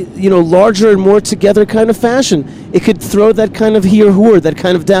 larger and more together kind of fashion. It could throw that kind of hur, that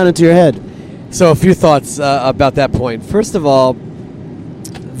kind of down into your head. So a few thoughts about that point. First of all,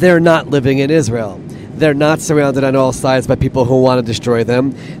 they're not living in Israel. They're not surrounded on all sides by people who want to destroy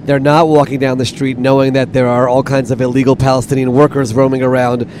them. They're not walking down the street knowing that there are all kinds of illegal Palestinian workers roaming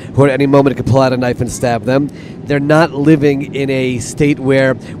around who at any moment could pull out a knife and stab them. They're not living in a state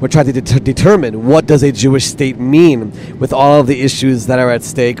where we're trying to determine what does a Jewish state mean with all of the issues that are at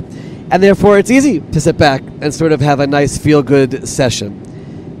stake. And therefore it's easy to sit back and sort of have a nice feel-good session.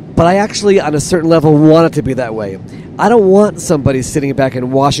 But I actually, on a certain level, want it to be that way. I don't want somebody sitting back in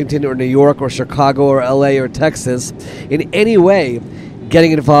Washington or New York or Chicago or LA or Texas in any way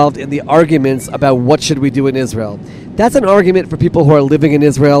getting involved in the arguments about what should we do in Israel. That's an argument for people who are living in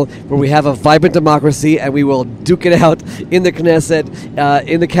Israel, where we have a vibrant democracy and we will duke it out in the Knesset,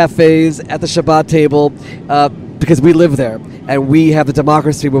 in the cafes, at the Shabbat table, because we live there and we have the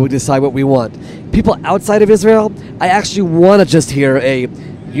democracy where we decide what we want. People outside of Israel, I actually want to just hear a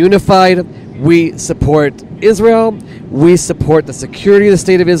unified, we support Israel, we support the security of the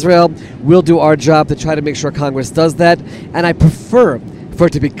state of Israel, we'll do our job to try to make sure Congress does that, and I prefer for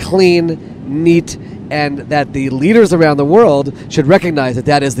it to be clean, neat, and that the leaders around the world should recognize that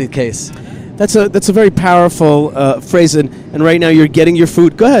that is the case. That's a very powerful phrase, and right now you're getting your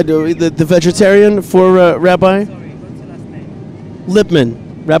food. Go ahead, the vegetarian for Rabbi?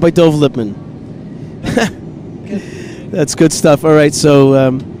 Lipman, Rabbi Dov Lipman. That's good stuff. All right,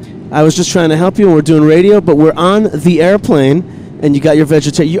 so I was just trying to help you, and we're doing radio, but we're on the airplane, and you got your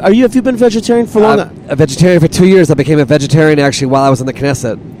vegetarian. Have you been vegetarian for long? A vegetarian for 2 years. I became a vegetarian actually while I was in the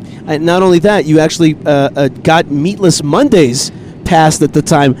Knesset. And not only that, you actually got Meatless Mondays passed at the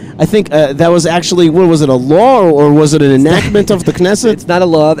time. I think that was actually, what was it, a law, or was it an enactment of the Knesset? It's not a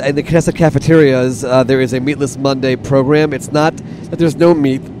law. In the Knesset cafeterias, there is a Meatless Monday program. It's not that there's no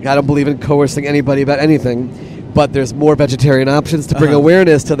meat. I don't believe in coercing anybody about anything. But there's more vegetarian options to bring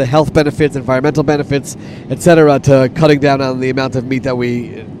awareness to the health benefits, environmental benefits, etc., to cutting down on the amount of meat that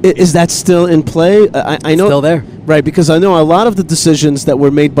we... Is that still in play? I know, still there. Right, because I know a lot of the decisions that were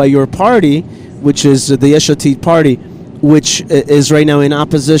made by your party, which is the Yesh Atid party, which is right now in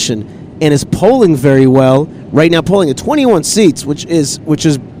opposition and is polling very well, right now polling at 21 seats, which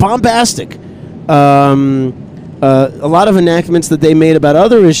is bombastic. A lot of enactments that they made about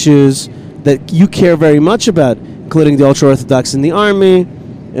other issues that you care very much about, including the ultra-Orthodox in the army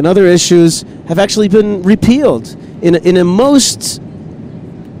and other issues, have actually been repealed in a most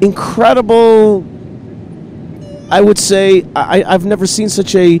incredible, I would say, I've never seen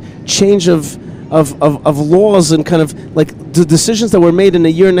such a change of laws, and kind of like the decisions that were made in a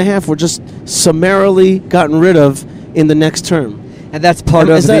year and a half were just summarily gotten rid of in the next term. And that's part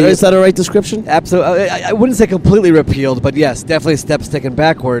of is that a right description? Absolutely. I wouldn't say completely repealed, but yes, definitely steps taken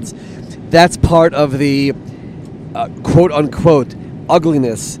backwards. That's part of the quote-unquote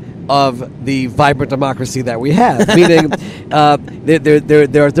ugliness of the vibrant democracy that we have. Meaning,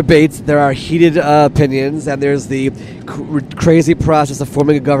 there are debates, there are heated opinions, and there's the crazy process of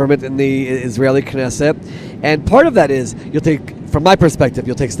forming a government in the Israeli Knesset. And part of that is, from my perspective,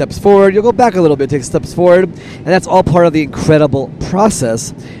 you'll take steps forward, you'll go back a little bit, take steps forward, and that's all part of the incredible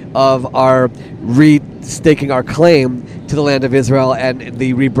process of our restaking our claim to the land of Israel and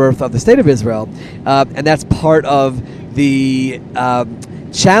the rebirth of the state of Israel. And that's part of the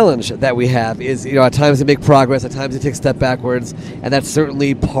challenge that we have is, at times we make progress, at times we take a step backwards, and that's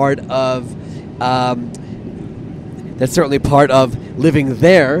certainly part of living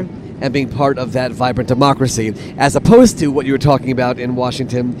there and being part of that vibrant democracy, as opposed to what you were talking about in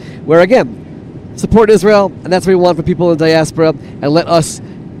Washington, where, again, support Israel, and that's what we want for people in the diaspora, and let us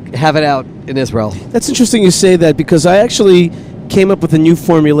have it out in Israel. That's interesting you say that, because I actually came up with a new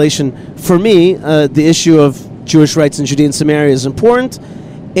formulation. For me, the issue of Jewish rights in Judea and Samaria is important,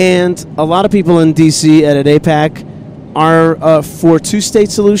 and a lot of people in D.C. and at AIPAC are for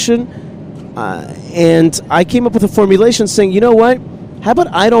two-state solution, and I came up with a formulation saying, you know what, how about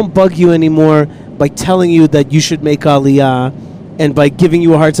I don't bug you anymore by telling you that you should make Aliyah and by giving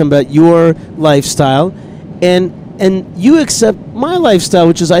you a hard time about your lifestyle, and you accept my lifestyle,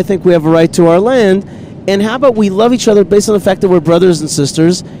 which is I think we have a right to our land, and how about we love each other based on the fact that we're brothers and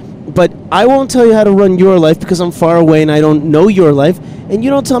sisters, but I won't tell you how to run your life because I'm far away and I don't know your life, and you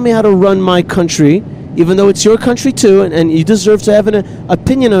don't tell me how to run my country, even though it's your country too, and you deserve to have an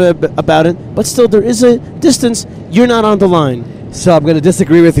opinion about it, but still there is a distance. You're not on the line. So I'm going to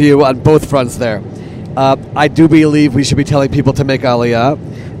disagree with you on both fronts there. I do believe we should be telling people to make Aliyah.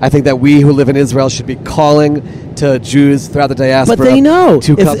 I think that we who live in Israel should be calling to Jews throughout the diaspora. But they know.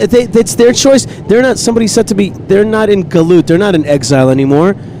 If it's their choice. They're not, somebody said to me, they're not in galut. They're not in exile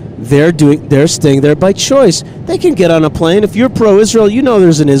anymore. They're staying there by choice. They can get on a plane. If you're pro-Israel, you know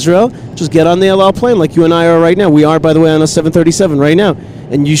there's an Israel. Just get on the El Al plane like you and I are right now. We are, by the way, on a 737 right now.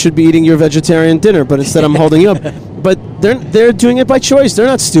 And you should be eating your vegetarian dinner, but instead I'm holding you up. But they're doing it by choice. They're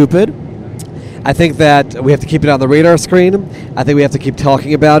not stupid. I think that we have to keep it on the radar screen. I think we have to keep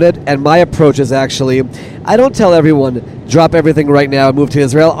talking about it. And my approach is actually, I don't tell everyone, drop everything right now and move to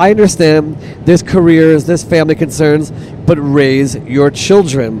Israel. I understand there's careers, there's family concerns, but raise your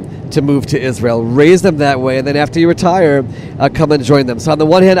children to move to Israel. Raise them that way, and then after you retire, come and join them. So on the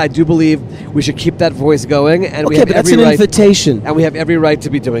one hand, I do believe we should keep that voice going. And we have but that's every an right, invitation. and we have every right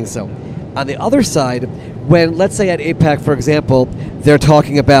to be doing so. On the other side, when, let's say at AIPAC, for example, they're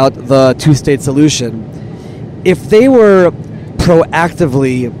talking about the two-state solution, if they were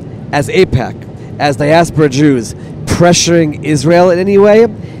proactively, as AIPAC, as diaspora Jews, pressuring Israel in any way,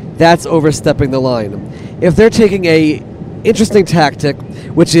 that's overstepping the line. If they're taking a interesting tactic,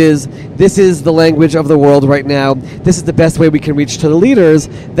 which is, this is the language of the world right now, this is the best way we can reach to the leaders,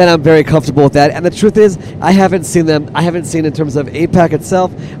 then I'm very comfortable with that. And the truth is, I haven't seen in terms of AIPAC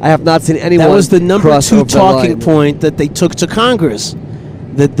itself, I have not seen anyone. That was the number cross 2 over the talking line. point that they took to Congress,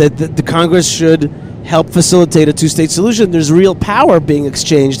 that the Congress should help facilitate a two-state solution. There's real power being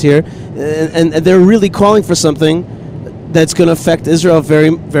exchanged here, and they're really calling for something that's going to affect Israel very,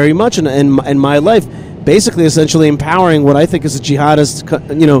 very much in my life. Basically, essentially empowering what I think is a jihadist,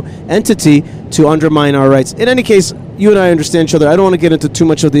 entity to undermine our rights. In any case, you and I understand each other. I don't want to get into too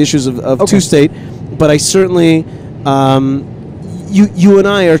much of the issues of two-state, but I certainly, you and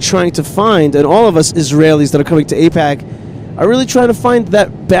I are trying to find, and all of us Israelis that are coming to AIPAC are really trying to find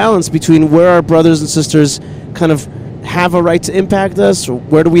that balance between where our brothers and sisters kind of have a right to impact us, or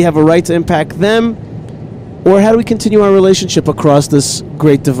where do we have a right to impact them, or how do we continue our relationship across this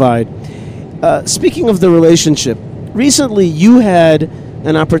great divide. Speaking of the relationship, recently you had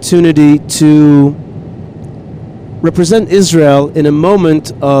an opportunity to represent Israel in a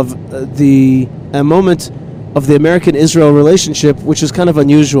moment of the American-Israel relationship, which is kind of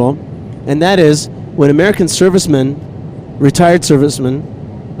unusual, and that is when American retired serviceman,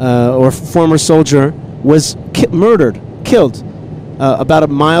 or former soldier, was killed, about a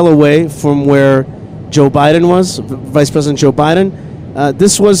mile away from where Joe Biden was, Vice President Joe Biden.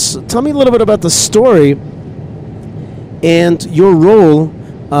 Tell me a little bit about the story and your role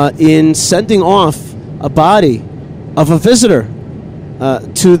in sending off a body of a visitor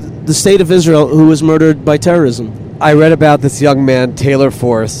to the state of Israel who was murdered by terrorism. I read about this young man, Taylor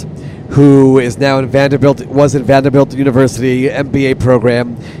Force, who is now in was in Vanderbilt University MBA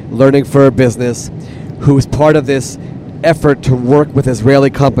program, learning for business, who is part of this effort to work with Israeli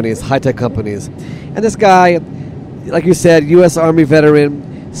companies, high-tech companies. And this guy, like you said, U.S. Army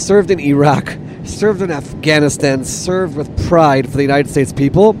veteran, served in Iraq, served in Afghanistan, served with pride for the United States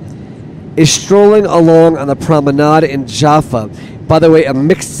people, is strolling along on the promenade in Jaffa, by the way, a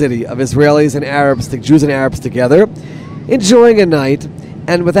mixed city of Israelis and Arabs, Jews and Arabs together, enjoying a night,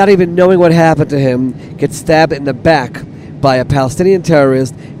 and without even knowing what happened to him, gets stabbed in the back by a Palestinian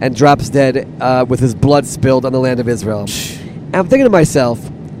terrorist and drops dead with his blood spilled on the land of Israel. And I'm thinking to myself,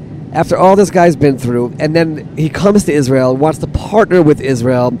 after all this guy's been through, and then he comes to Israel, wants to partner with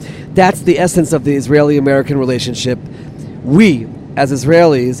Israel, that's the essence of the Israeli-American relationship. We, as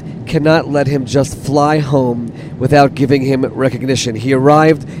Israelis, cannot let him just fly home without giving him recognition. He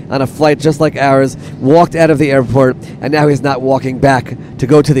arrived on a flight just like ours, walked out of the airport, and now he's not walking back to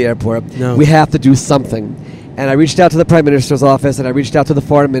go to the airport. No. We have to do something. And I reached out to the Prime Minister's office, and I reached out to the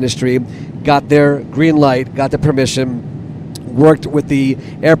Foreign Ministry, got their green light, got their permission. worked with the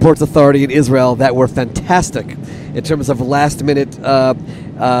airports authority in Israel that were fantastic in terms of last-minute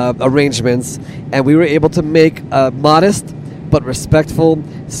arrangements, and we were able to make a modest but respectful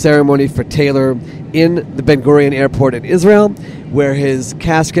ceremony for Taylor in the Ben Gurion Airport in Israel, where his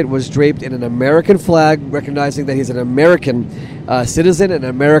casket was draped in an American flag, recognizing that he's an American citizen, an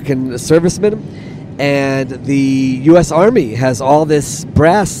American serviceman. And the U.S. Army has all this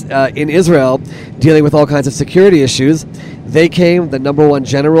brass in Israel dealing with all kinds of security issues. They came, the number one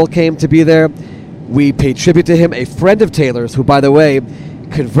general came to be there. We paid tribute to him. A friend of Taylor's, who, by the way,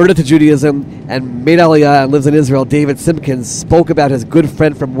 converted to Judaism and made Aliyah and lives in Israel, David Simpkins, spoke about his good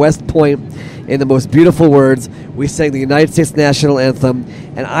friend from West Point in the most beautiful words. We sang the United States National Anthem,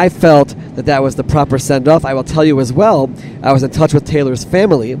 and I felt that that was the proper send-off. I will tell you as well, I was in touch with Taylor's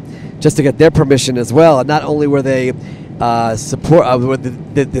family just to get their permission as well. And not only were they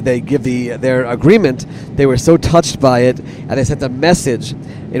did they give their agreement, they were so touched by it, and they sent a message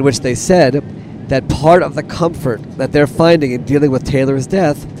in which they said that part of the comfort that they're finding in dealing with Taylor's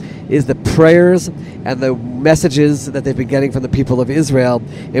death is the prayers and the messages that they've been getting from the people of Israel,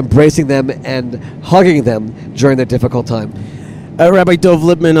 embracing them and hugging them during their difficult time. Rabbi Dov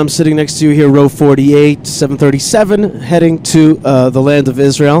Lipman, I'm sitting next to you here, row 48, 737, heading to the land of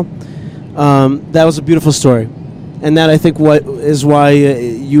Israel. That was a beautiful story. And that, I think, what is why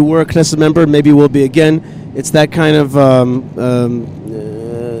you were a Knesset member, maybe will be again. It's that kind of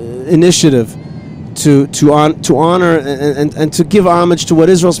initiative to honor and to give homage to what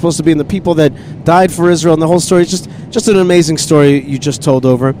Israel's supposed to be and the people that died for Israel and the whole story. It's just an amazing story you just told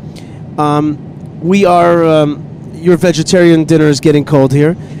over. We are... your vegetarian dinner is getting cold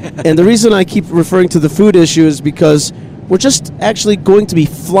here. And the reason I keep referring to the food issue is because we're just actually going to be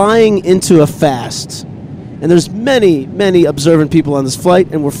flying into a fast. And there's many, many observant people on this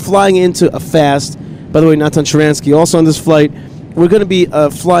flight, and we're flying into a fast. By the way, Natan Sharansky also on this flight. We're going to be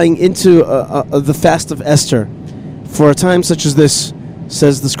flying into the fast of Esther for a time such as this,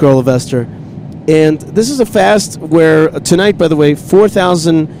 says the Scroll of Esther. And this is a fast where tonight, by the way,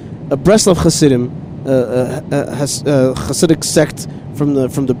 4,000 Breslov Hasidim, Hasidic sect from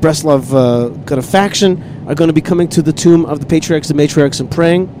the Breslov kind of faction, are going to be coming to the tomb of the patriarchs and matriarchs and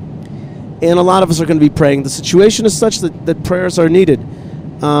praying. And a lot of us are going to be praying. The situation is such that prayers are needed.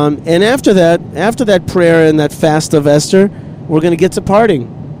 And after that prayer and that fast of Esther, we're going to get to partying.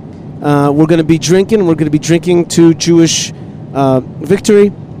 We're going to be drinking. We're going to be drinking to Jewish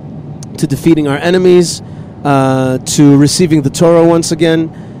victory, to defeating our enemies, to receiving the Torah once again.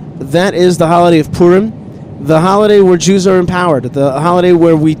 That is the holiday of Purim, the holiday where Jews are empowered, the holiday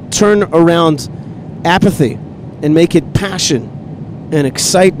where we turn around apathy and make it passion and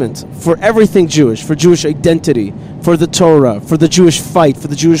excitement for everything Jewish, for Jewish identity, for the Torah, for the Jewish fight, for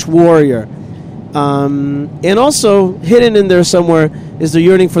the Jewish warrior. And also, hidden in there somewhere is the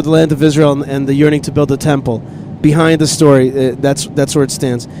yearning for the land of Israel and the yearning to build a temple. Behind the story, that's where it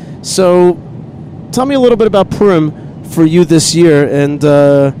stands. So, tell me a little bit about Purim for you this year and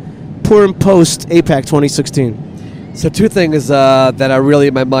Purim post AIPAC 2016. So two things that are really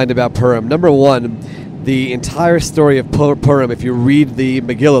in my mind about Purim. Number one, the entire story of Purim, if you read the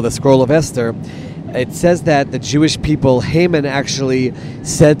Megillah, the Scroll of Esther, it says that the Jewish people, Haman actually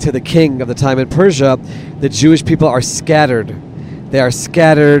said to the king of the time in Persia, the Jewish people are scattered. They are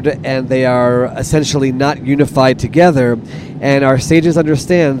scattered and they are essentially not unified together. And our sages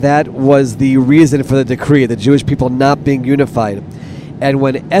understand that was the reason for the decree, the Jewish people not being unified. And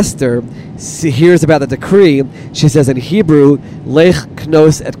when Esther hears about the decree, she says in Hebrew, Lech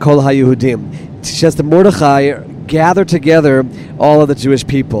knos et kol ha-Yehudim. She says to Mordechai, gather together all of the Jewish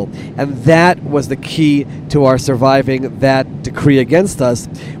people. And that was the key to our surviving that decree against us,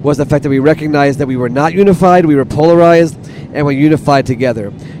 was the fact that we recognized that we were not unified, we were polarized, and we're unified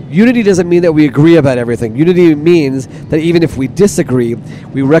together. Unity doesn't mean that we agree about everything. Unity means that even if we disagree,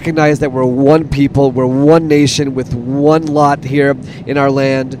 we recognize that we're one people, we're one nation with one lot here in our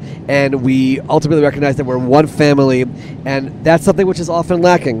land, and we ultimately recognize that we're one family, and that's something which is often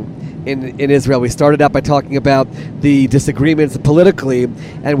lacking in Israel. We started out by talking about the disagreements politically,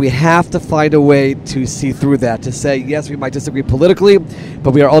 and we have to find a way to see through that, to say, yes, we might disagree politically, but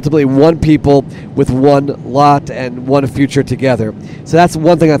we are ultimately one people with one lot and one future together. So that's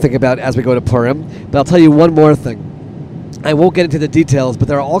one thing I think about as we go to Purim. But I'll tell you one more thing. I won't get into the details, but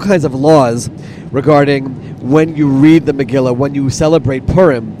there are all kinds of laws regarding when you read the Megillah, when you celebrate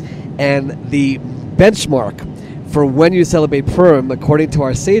Purim, and the benchmark for when you celebrate Purim, according to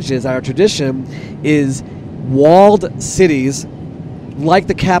our sages, our tradition, is walled cities like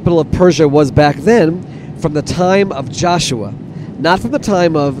the capital of Persia was back then from the time of Joshua. not from the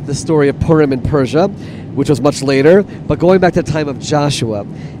time of the story of Purim in Persia, which was much later, but going back to the time of Joshua.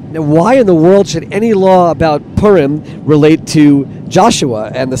 Now, why in the world should any law about Purim relate to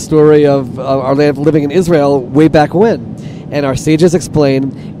Joshua and the story of our land living in Israel way back when? And our sages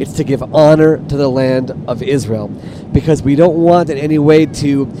explain it's to give honor to the land of Israel, because we don't want in any way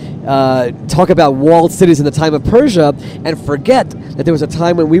to talk about walled cities in the time of Persia and forget that there was a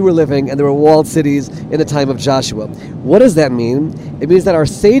time when we were living and there were walled cities in the time of Joshua. What does that mean? It means that our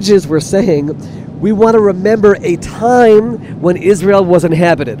sages were saying we want to remember a time when Israel was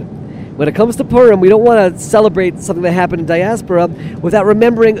inhabited. When it comes to Purim, we don't want to celebrate something that happened in diaspora without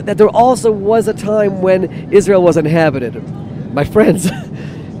remembering that there also was a time when Israel was inhabited. My friends,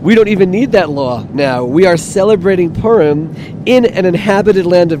 we don't even need that law now. We are celebrating Purim in an inhabited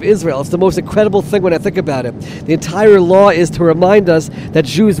land of Israel. It's the most incredible thing when I think about it. The entire law is to remind us that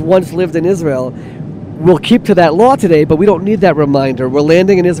Jews once lived in Israel. We'll keep to that law today, but we don't need that reminder. We're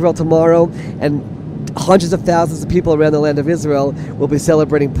landing in Israel tomorrow, and hundreds of thousands of people around the land of Israel will be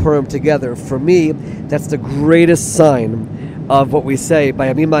celebrating Purim together. For me, that's the greatest sign of what we say,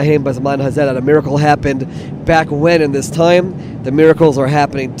 by Yamim Mahem Bazman Hazeh, that a miracle happened back when in this time. The miracles are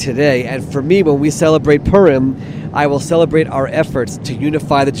happening today. And for me, when we celebrate Purim, I will celebrate our efforts to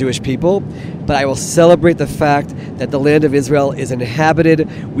unify the Jewish people, but I will celebrate the fact that the land of Israel is inhabited.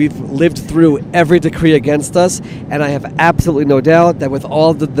 We've lived through every decree against us, and I have absolutely no doubt that with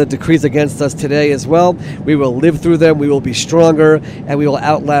all the decrees against us today as well, we will live through them, we will be stronger, and we will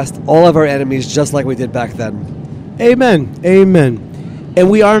outlast all of our enemies just like we did back then. Amen. Amen. And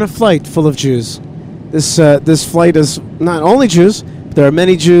we are on a flight full of Jews. This flight is not only Jews, but there are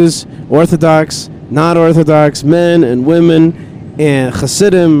many Jews, Orthodox, not Orthodox, men and women, and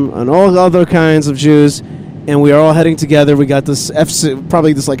Hasidim, and all other kinds of Jews, and we are all heading together. We got this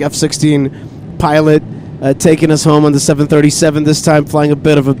F-16 pilot taking us home on the 737 this time, flying a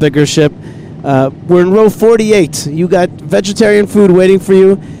bit of a bigger ship. We're in row 48. You got vegetarian food waiting for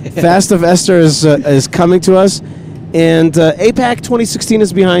you. Fast of Esther is coming to us, and AIPAC 2016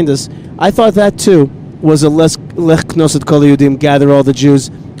 is behind us. I thought that too was a Lech Knosset Kol Yehudim, gather all the Jews.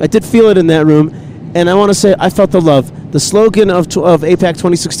 I did feel it in that room. And I want to say I felt the love. The slogan of AIPAC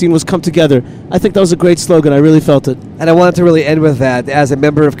 2016 was "Come Together." I think that was a great slogan. I really felt it. And I wanted to really end with that. As a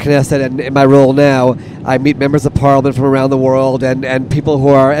member of Knesset and in my role now, I meet members of parliament from around the world and people who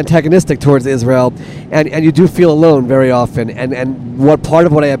are antagonistic towards Israel. And you do feel alone very often. And what part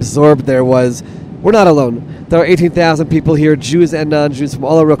of what I absorbed there was, we're not alone. There are 18,000 people here, Jews and non-Jews from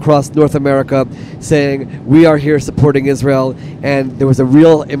all across North America, saying we are here supporting Israel. And there was a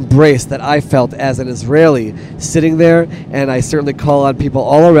real embrace that I felt as an Israeli sitting there. And I certainly call on people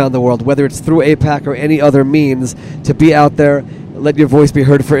all around the world, whether it's through AIPAC or any other means, to be out there. Let your voice be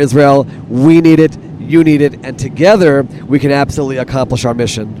heard for Israel. We need it. You need it. And together, we can absolutely accomplish our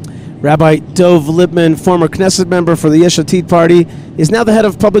mission. Rabbi Dov Lipman, former Knesset member for the Yesh Atid Party, is now the head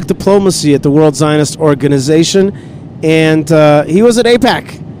of public diplomacy at the World Zionist Organization, and he was at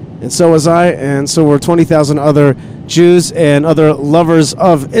AIPAC, and so was I, and so were 20,000 other Jews and other lovers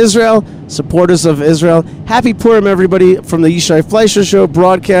of Israel, supporters of Israel. Happy Purim, everybody, from the Yishai Fleisher Show,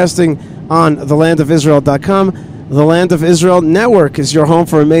 broadcasting on thelandofisrael.com. The Land of Israel Network is your home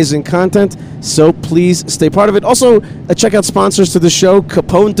for amazing content, so please stay part of it. Also, check out sponsors to the show,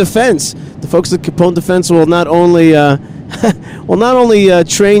 Capone Defense. The folks at Capone Defense will not only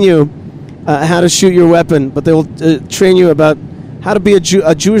train you how to shoot your weapon, but they will train you about how to be a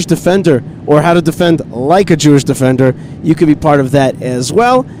Jewish defender, or how to defend like a Jewish defender. You can be part of that as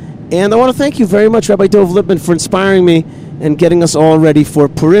well. And I want to thank you very much, Rabbi Dov Lipman, for inspiring me and getting us all ready for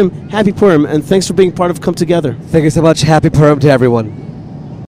Purim. Happy Purim, and thanks for being part of Come Together. Thank you so much. Happy Purim to everyone.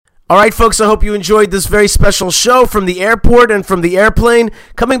 All right, folks, I hope you enjoyed this very special show from the airport and from the airplane,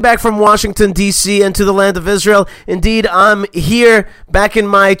 coming back from Washington, D.C. and to the Land of Israel. Indeed, I'm here, back in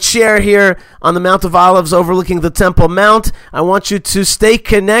my chair here on the Mount of Olives overlooking the Temple Mount. I want you to stay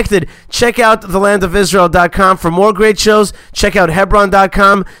connected. Check out thelandofisrael.com for more great shows. Check out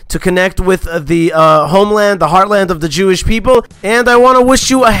Hebron.com to connect with the homeland, the heartland of the Jewish people. And I want to wish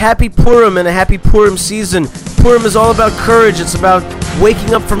you a happy Purim and a happy Purim season. Purim is all about courage. It's about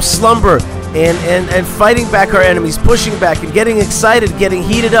waking up from slumber and fighting back our enemies, pushing back and getting excited, getting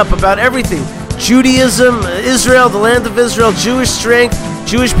heated up about everything. Judaism, Israel, the land of Israel, Jewish strength,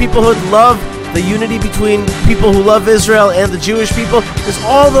 Jewish peoplehood, love, the unity between people who love Israel and the Jewish people. There's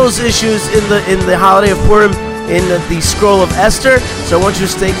all those issues in the holiday of Purim. in the Scroll of Esther. So I want you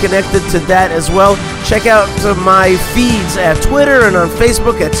to stay connected to that as well. Check out my feeds at Twitter and on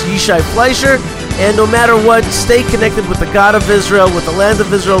Facebook at Yishai Fleisher. And no matter what, stay connected with the God of Israel, with the land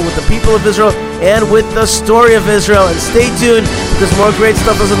of Israel, with the people of Israel, and with the story of Israel. And stay tuned because more great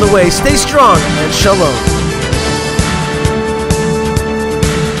stuff is on the way. Stay strong and shalom.